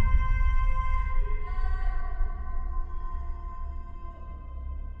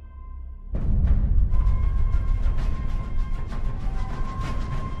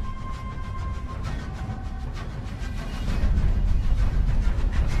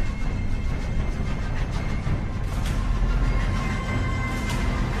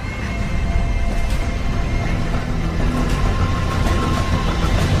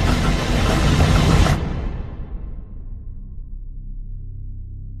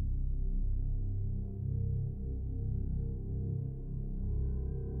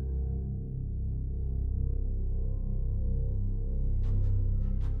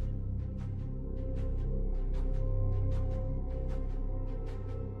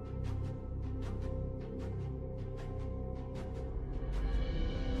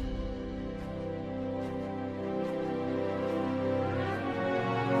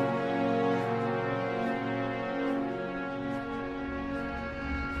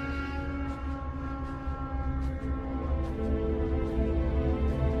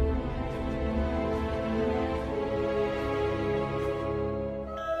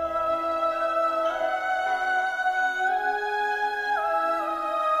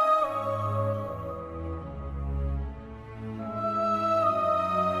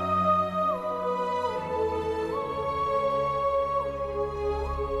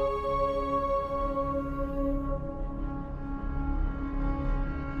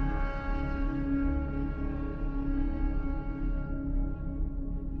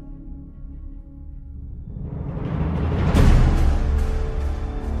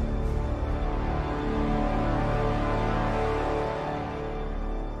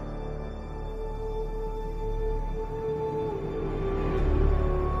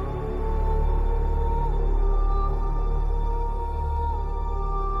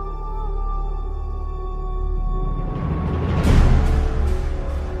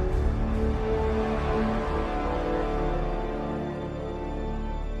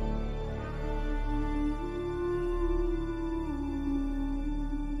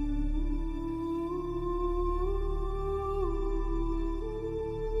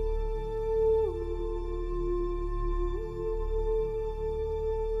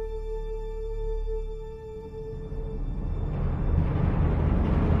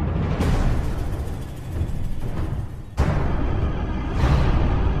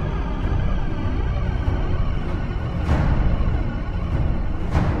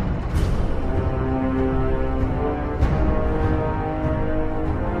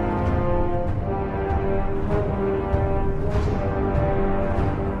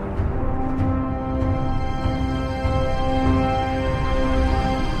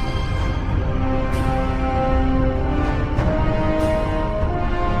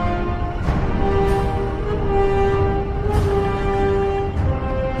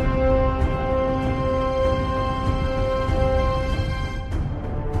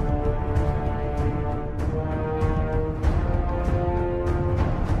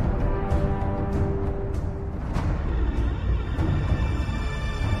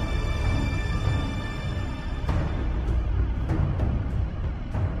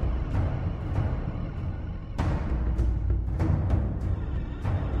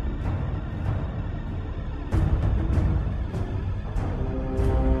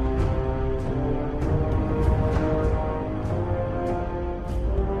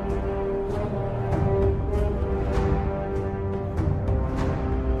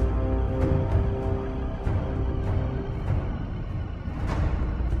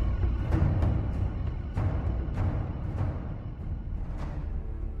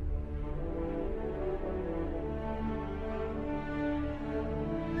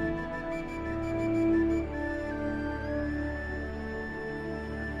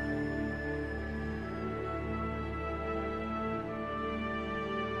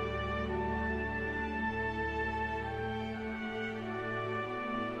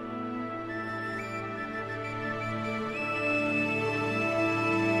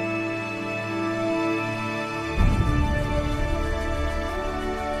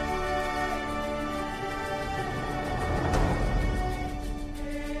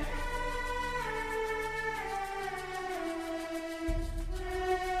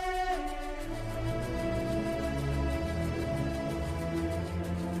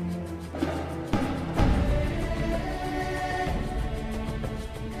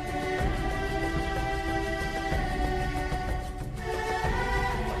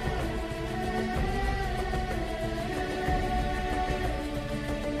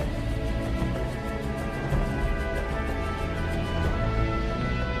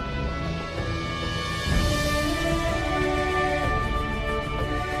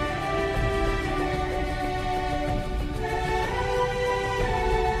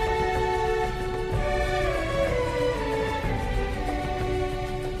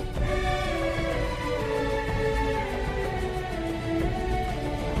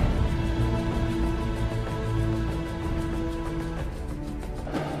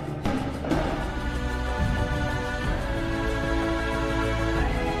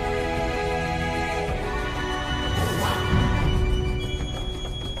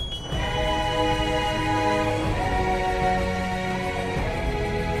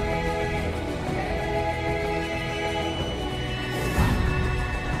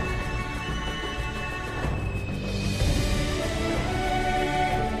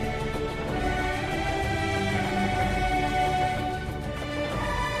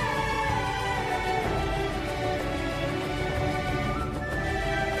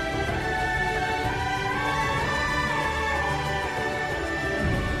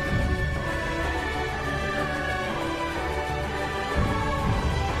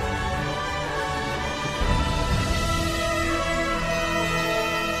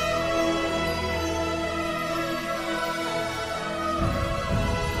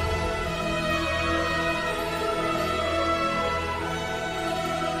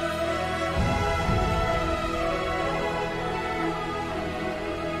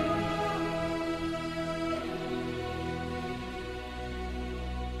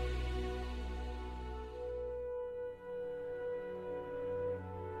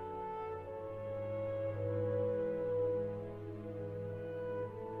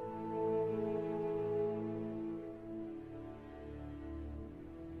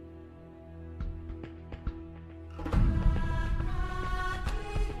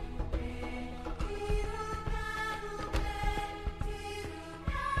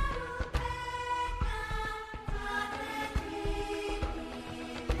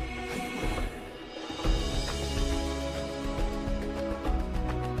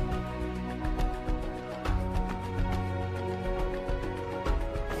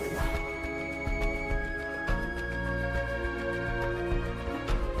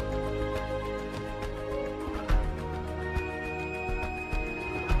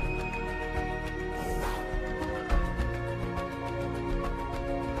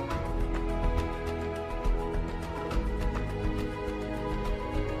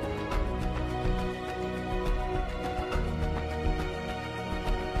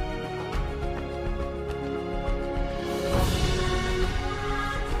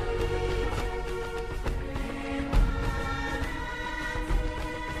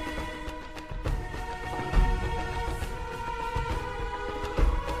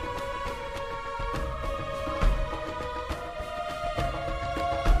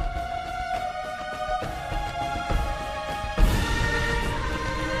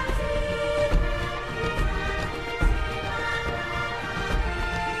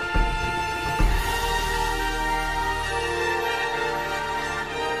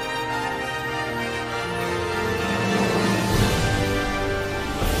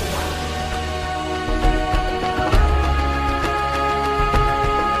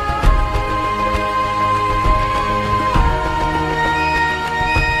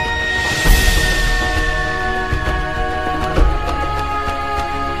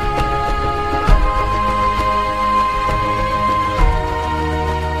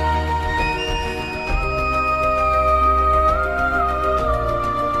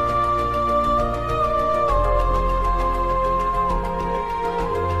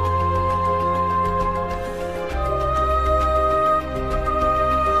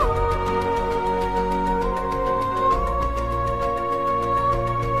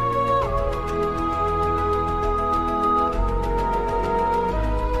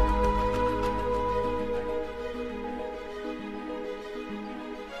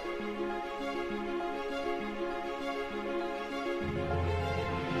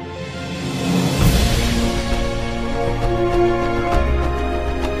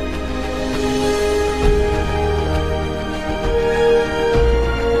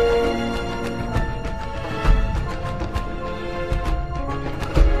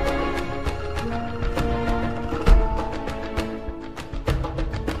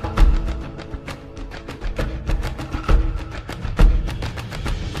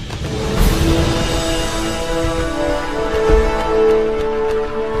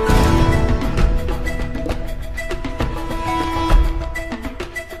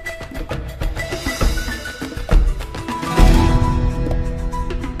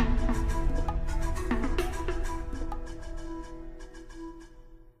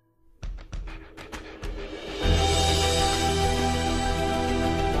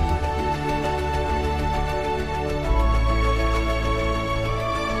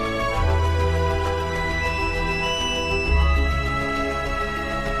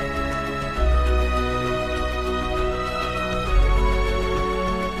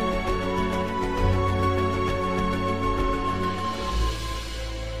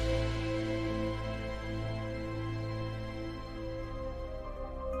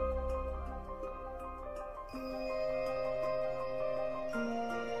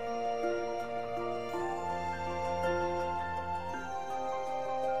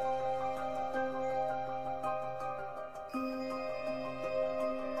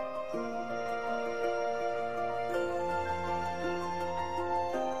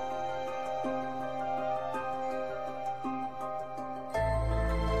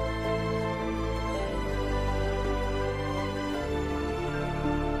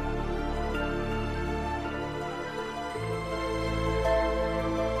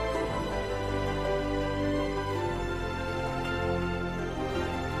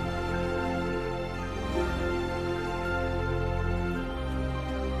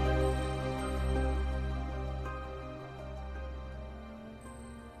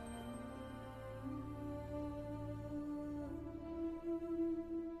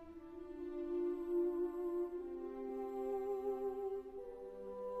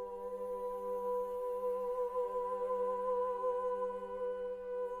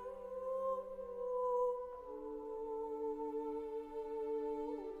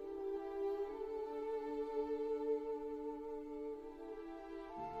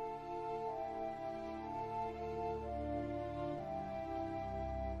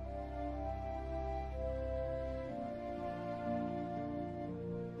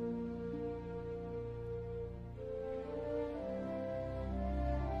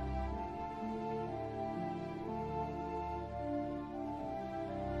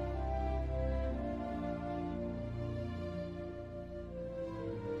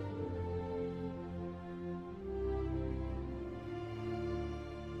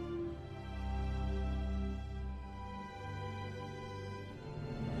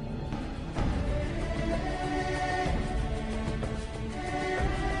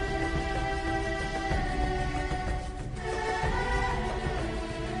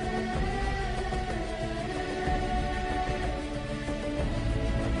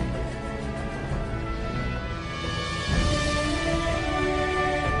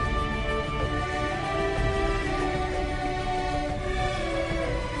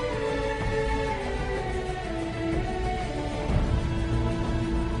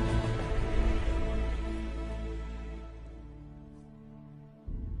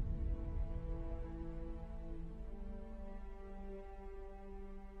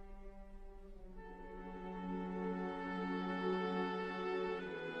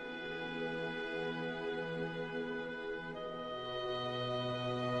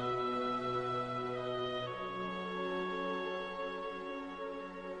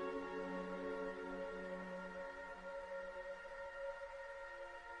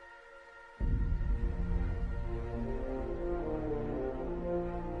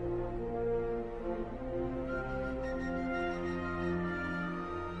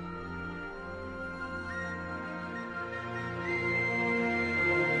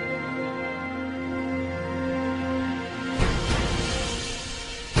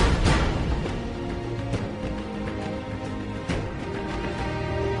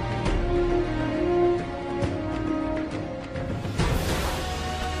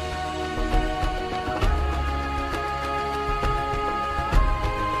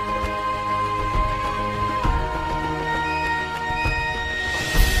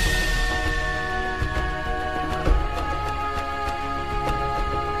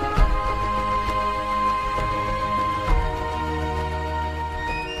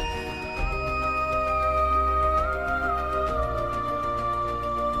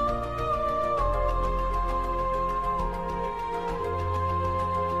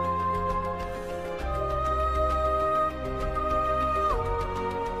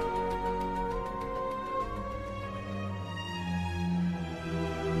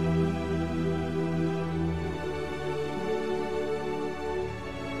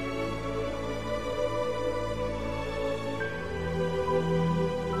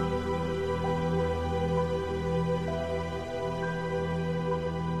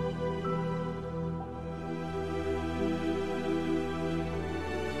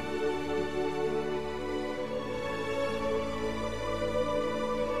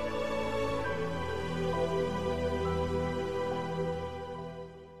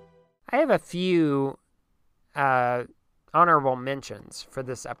 have a few honorable mentions for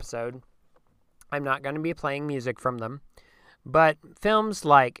this episode. I'm not going to be playing music from them, but films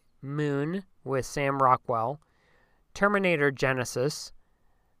like Moon with Sam Rockwell, Terminator Genisys,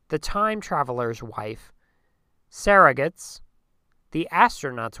 The Time Traveler's Wife, Surrogates, The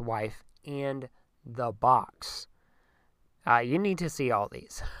Astronaut's Wife, and The Box. You need to see all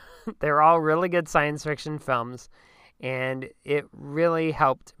these. They're all really good science fiction films, and it really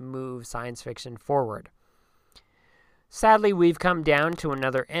helped move science fiction forward. Sadly, we've come down to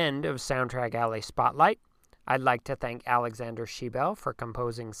another end of Soundtrack Alley Spotlight. I'd like to thank Alexander Shebel for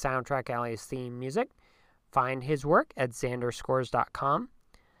composing Soundtrack Alley's theme music. Find his work at xanderscores.com.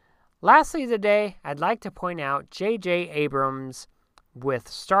 Lastly today, I'd like to point out J.J. Abrams with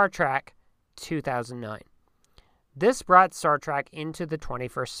Star Trek 2009. This brought Star Trek into the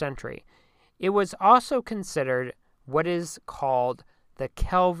 21st century. It was also considered what is called the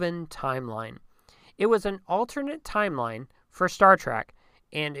Kelvin timeline. It was an alternate timeline for Star Trek,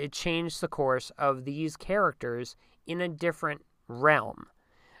 and it changed the course of these characters in a different realm.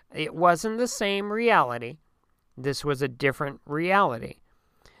 It wasn't the same reality. This was a different reality.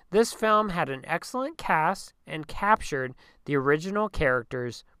 This film had an excellent cast and captured the original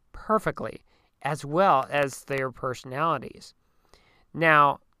characters perfectly, as well as their personalities.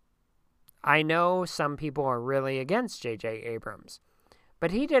 Now, I know some people are really against J.J. Abrams,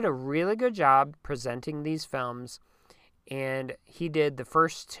 but he did a really good job presenting these films, and he did the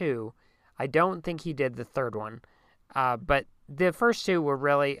first two. I don't think he did the third one, but the first two were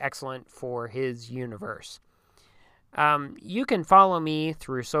really excellent for his universe. You can follow me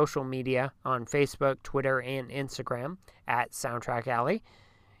through social media on Facebook, Twitter, and Instagram at Soundtrack Alley.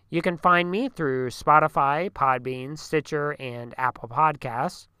 You can find me through Spotify, Podbean, Stitcher, and Apple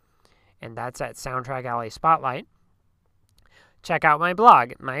Podcasts, and that's at Soundtrack Alley Spotlight. Check out my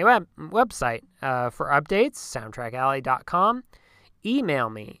blog, my website for updates, soundtrackalley.com.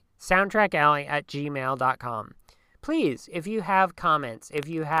 Email me, soundtrackalley@gmail.com. Please, if you have comments, if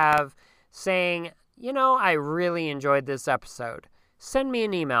you have saying, I really enjoyed this episode, send me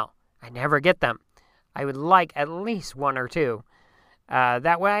an email. I never get them. I would like at least one or two.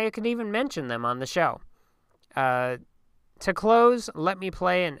 That way I could even mention them on the show. To close, let me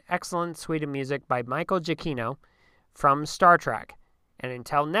play an excellent suite of music by Michael Giacchino from Star Trek. And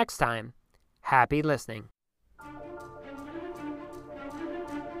until next time, happy listening.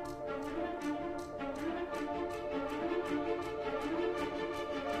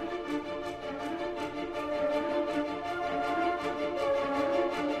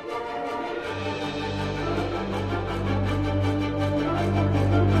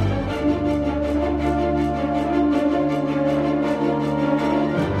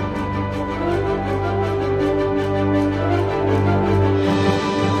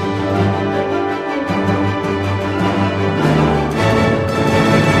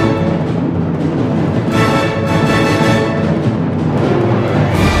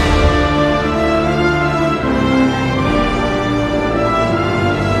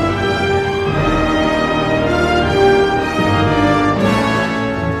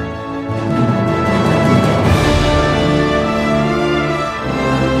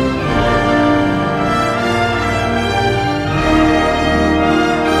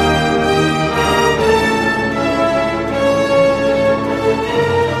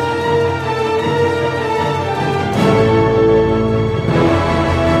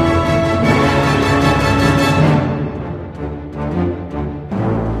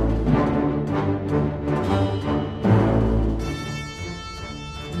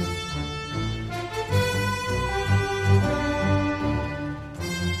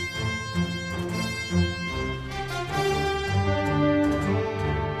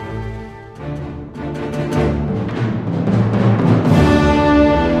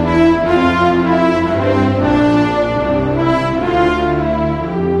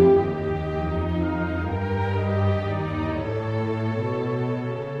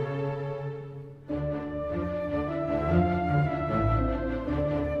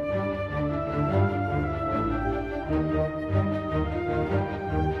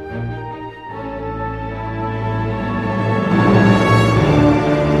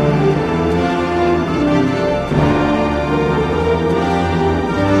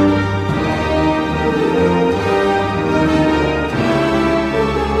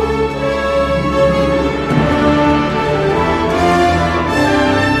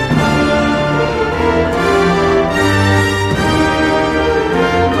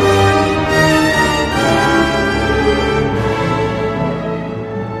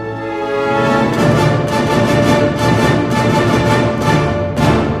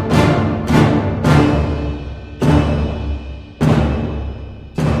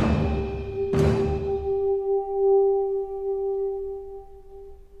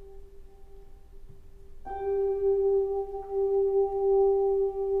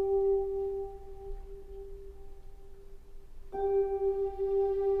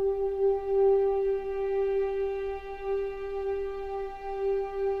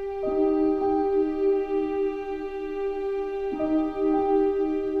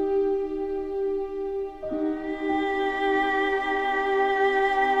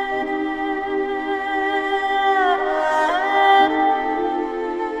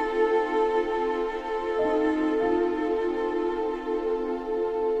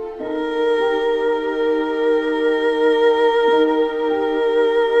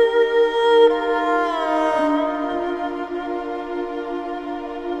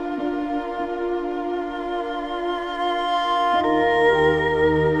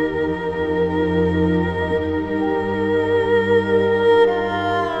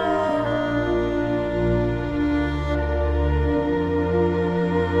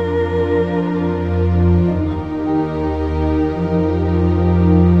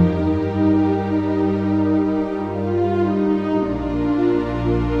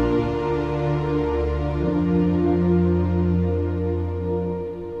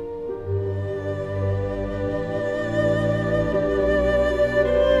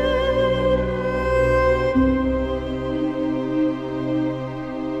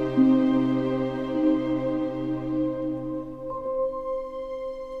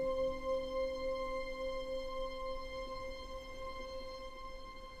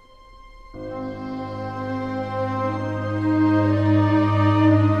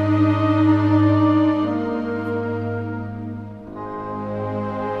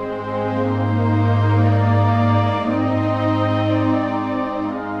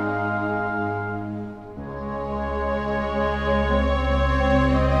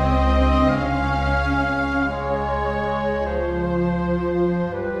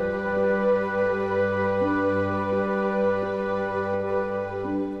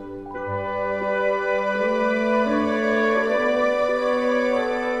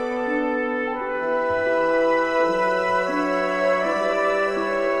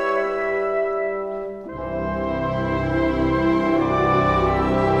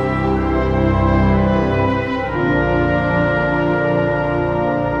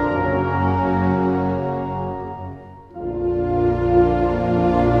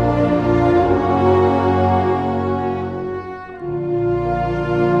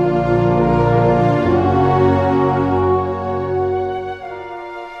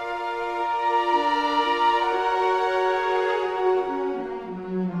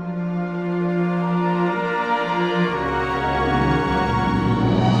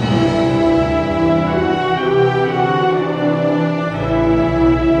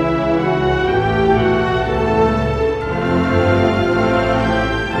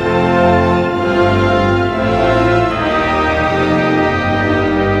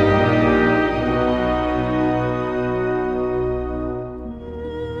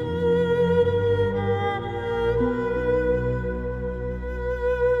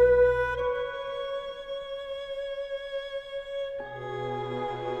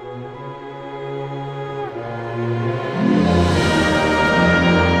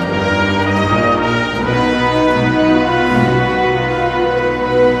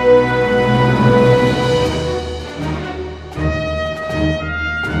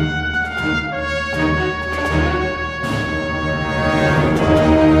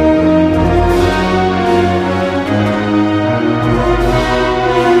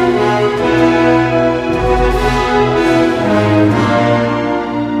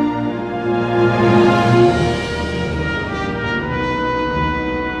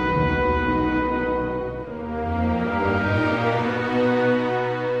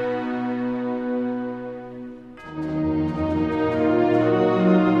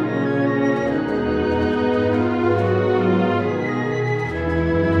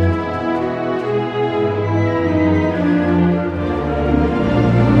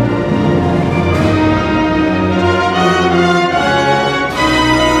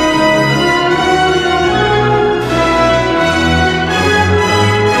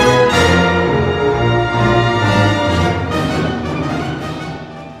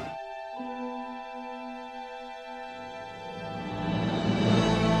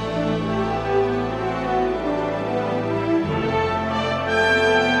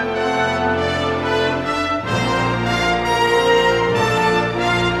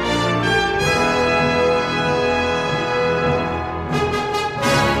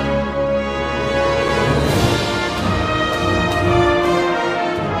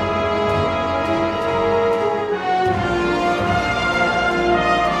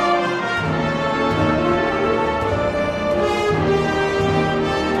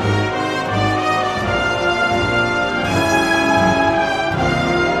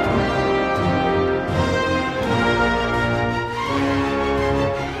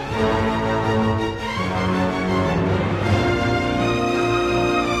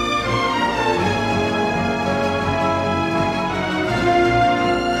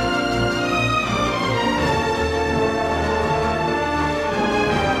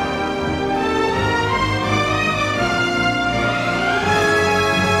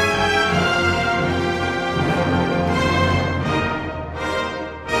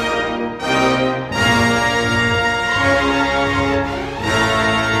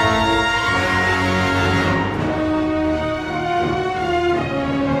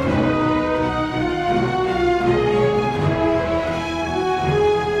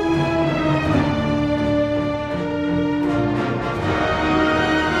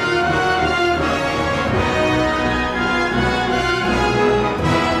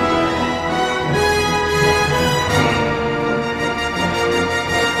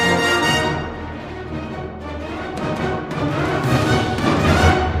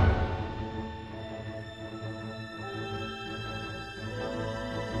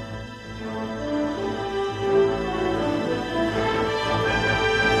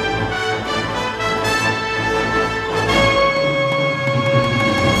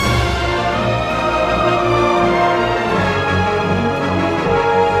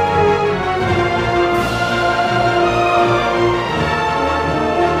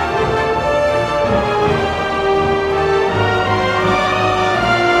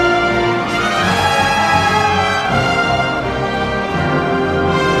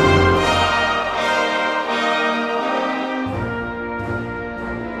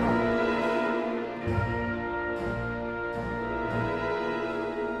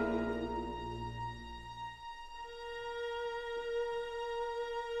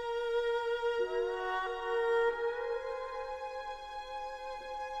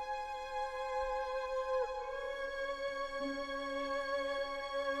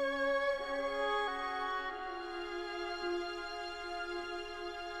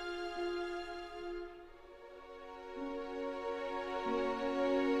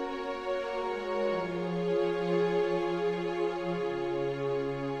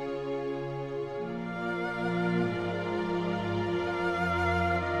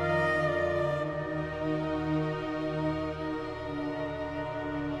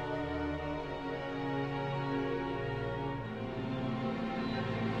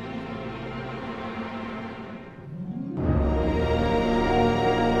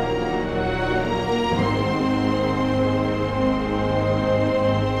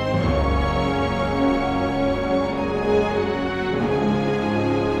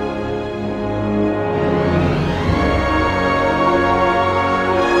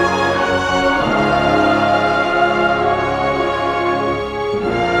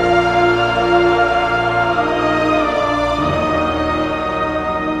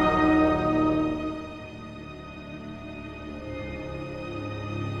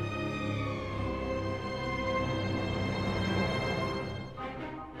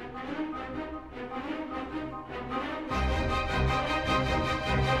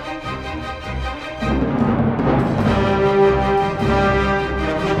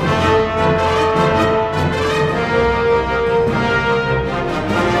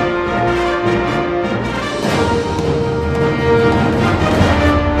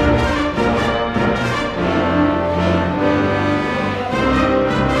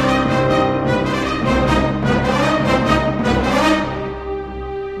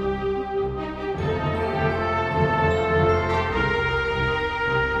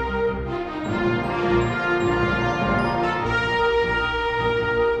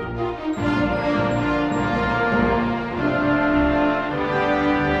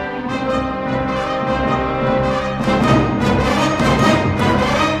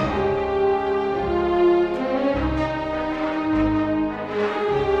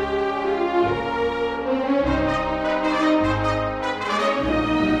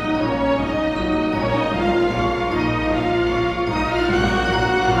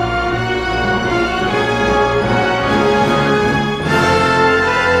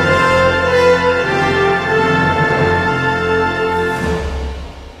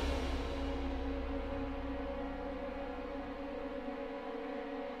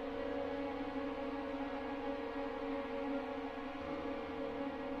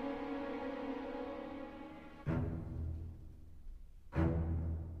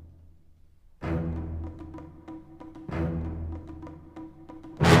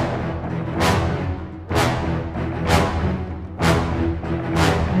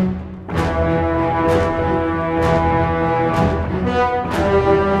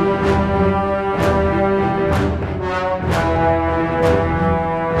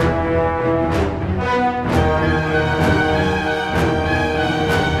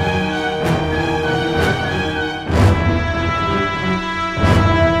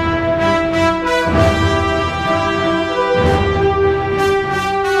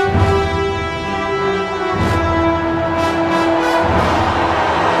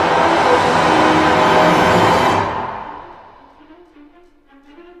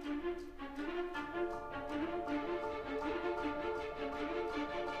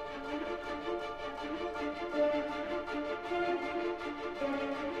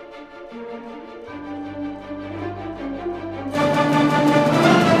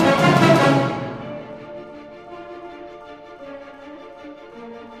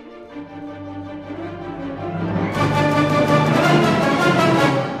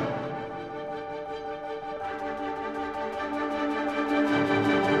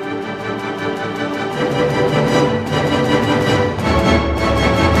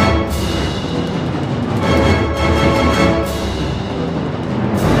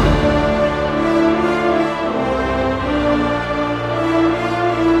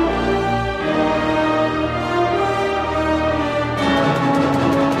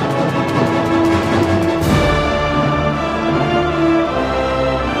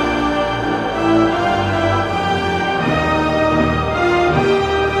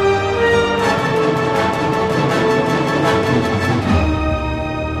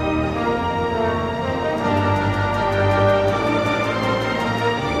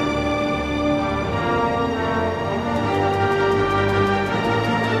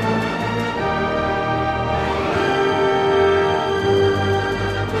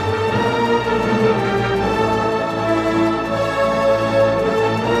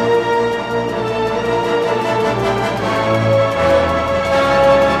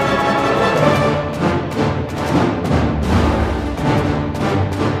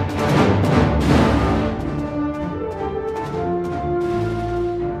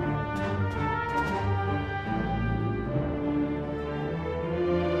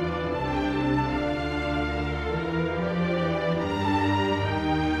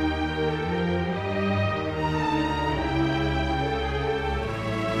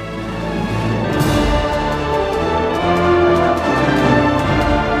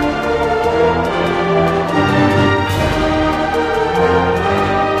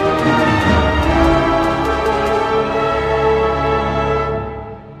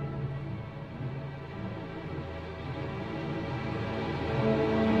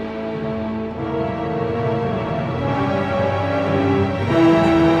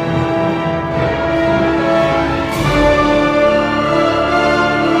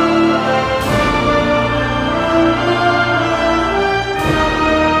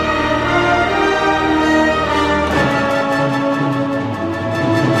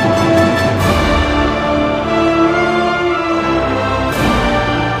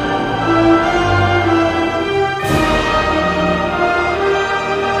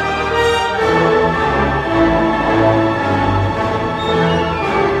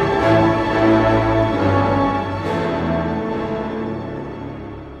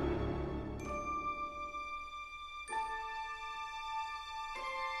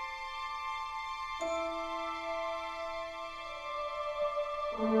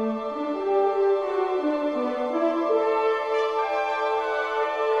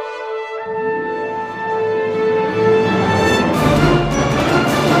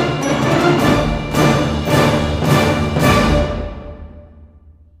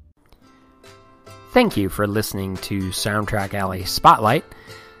 Thank you for listening to Soundtrack Alley Spotlight.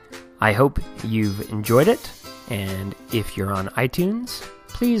 I hope you've enjoyed it, and if you're on iTunes,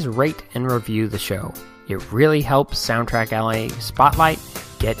 please rate and review the show. It really helps Soundtrack Alley Spotlight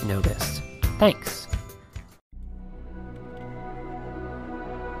get noticed. Thanks.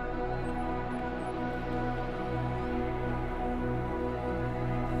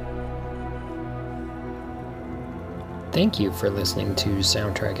 Thank you for listening to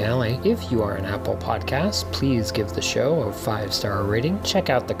Soundtrack Alley. If you are an Apple Podcast, please give the show a 5-star rating. Check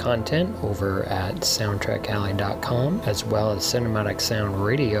out the content over at soundtrackalley.com, as well as Cinematic Sound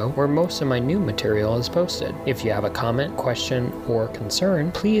Radio, where most of my new material is posted. If you have a comment, question, or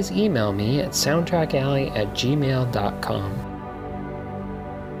concern, please email me at soundtrackalley@gmail.com.